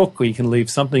leave a book or you can leave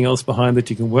something else behind that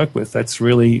you can work with, that's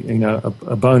really,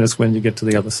 a bonus when you get to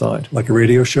the other side. Like a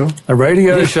radio show? A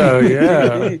radio show,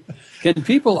 yeah. Can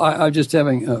people, I'm just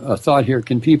having a thought here,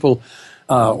 can people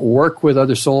work with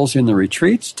other souls in the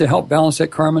retreats to help balance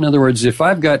that karma? In other words, if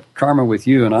I've got karma with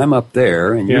you and I'm up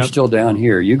there and you're still down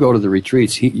here, you go to the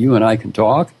retreats, you and I can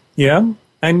talk? Yeah.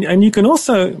 And you can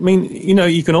also,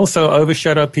 you can also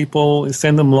overshadow people,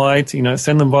 send them light,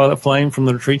 send them violet flame from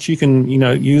the retreats. You can,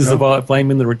 use the violet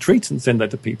flame in the retreats and send that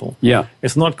to people. Yeah.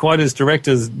 It's not quite as direct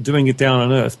as doing it down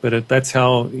on Earth, but that's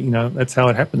how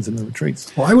it happens in the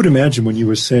retreats. Well, I would imagine when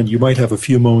you ascend, you might have a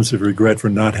few moments of regret for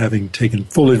not having taken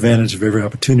full advantage of every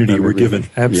opportunity you were given.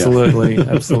 Absolutely.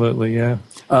 Absolutely. Yeah.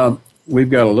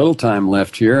 We've got a little time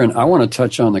left here, and I want to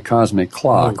touch on the cosmic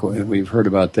clock. We've heard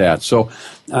about that. So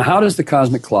how does the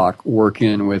cosmic clock work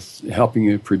in with helping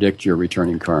you predict your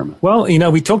returning karma? Well,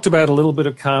 we talked about a little bit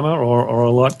of karma or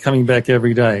a lot coming back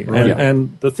every day.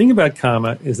 And the thing about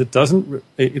karma is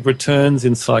it returns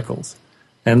in cycles.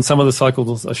 And some of the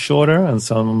cycles are shorter and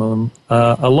some of them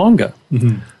are longer.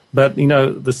 But,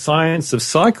 the science of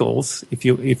cycles, if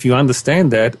you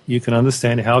understand that, you can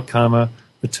understand how karma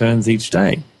returns each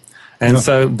day. And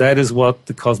so that is what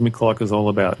the cosmic clock is all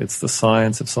about. It's the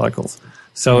science of cycles.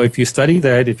 So if you study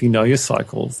that, if you know your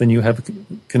cycles, then you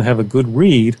can have a good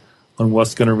read on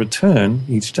what's going to return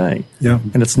each day. Yeah.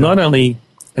 And it's not only,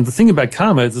 and the thing about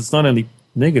karma is it's not only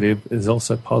negative, it's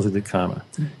also positive karma.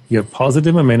 You have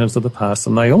positive mementos of the past,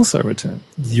 and they also return.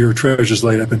 Your treasure's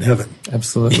laid up in heaven.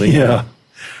 Absolutely. Yeah.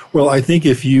 Well, I think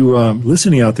if you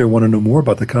listening out there want to know more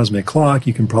about the cosmic clock,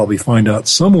 you can probably find out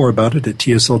some more about it at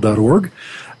tsl.org.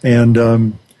 And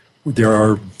there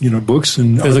are, books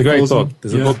and there's a great book.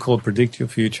 There's yeah. a book called Predict Your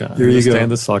Future. There you go.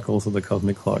 Understand the cycles of the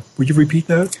cosmic clock. Would you repeat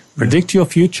that? Predict Your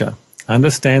Future.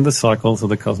 Understand the cycles of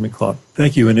the cosmic clock.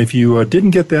 Thank you. And if you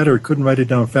didn't get that or couldn't write it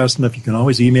down fast enough, you can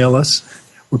always email us.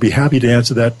 We'd be happy to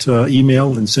answer that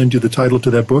email and send you the title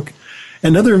to that book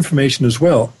and other information as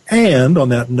well. And on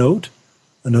that note,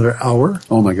 another hour.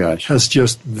 Oh my gosh! Has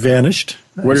just vanished.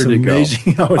 Where did it go?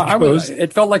 Amazing how it goes.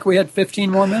 It felt like we had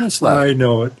 15 more minutes left. I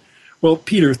know it. Well,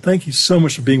 Peter, thank you so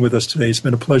much for being with us today. It's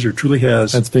been a pleasure. It truly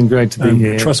has. It's been great to be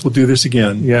here. I trust we'll do this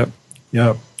again. Yep.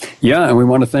 Yeah. Yeah, and we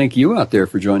want to thank you out there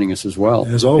for joining us as well.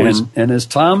 As always. And as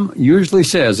Tom usually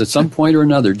says, at some point or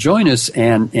another, join us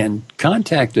and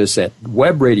contact us at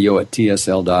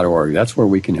webradio@tsl.org. That's where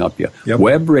we can help you. Yep.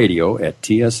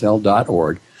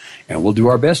 webradio@tsl.org. And we'll do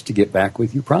our best to get back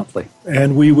with you promptly.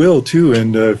 And we will, too.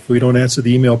 And if we don't answer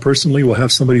the email personally, we'll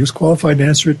have somebody who's qualified to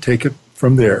answer it, take it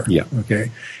from there. Yeah.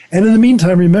 Okay. And in the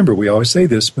meantime, remember, we always say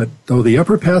this, but though the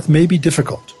upper path may be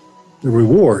difficult, the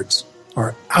rewards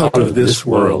are out of this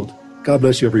world. God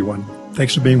bless you, everyone.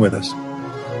 Thanks for being with us.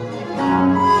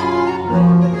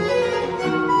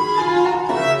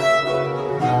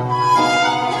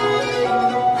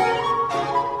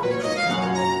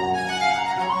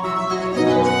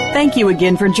 Thank you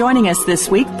again for joining us this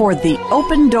week for The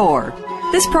Open Door.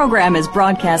 This program is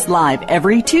broadcast live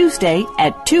every Tuesday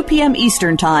at 2 p.m.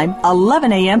 Eastern Time,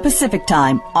 11 a.m. Pacific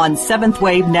Time on Seventh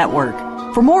Wave Network.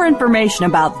 For more information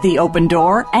about The Open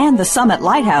Door and the Summit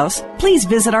Lighthouse, please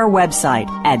visit our website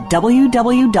at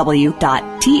www.tsl.org.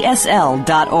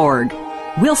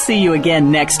 We'll see you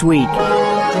again next week.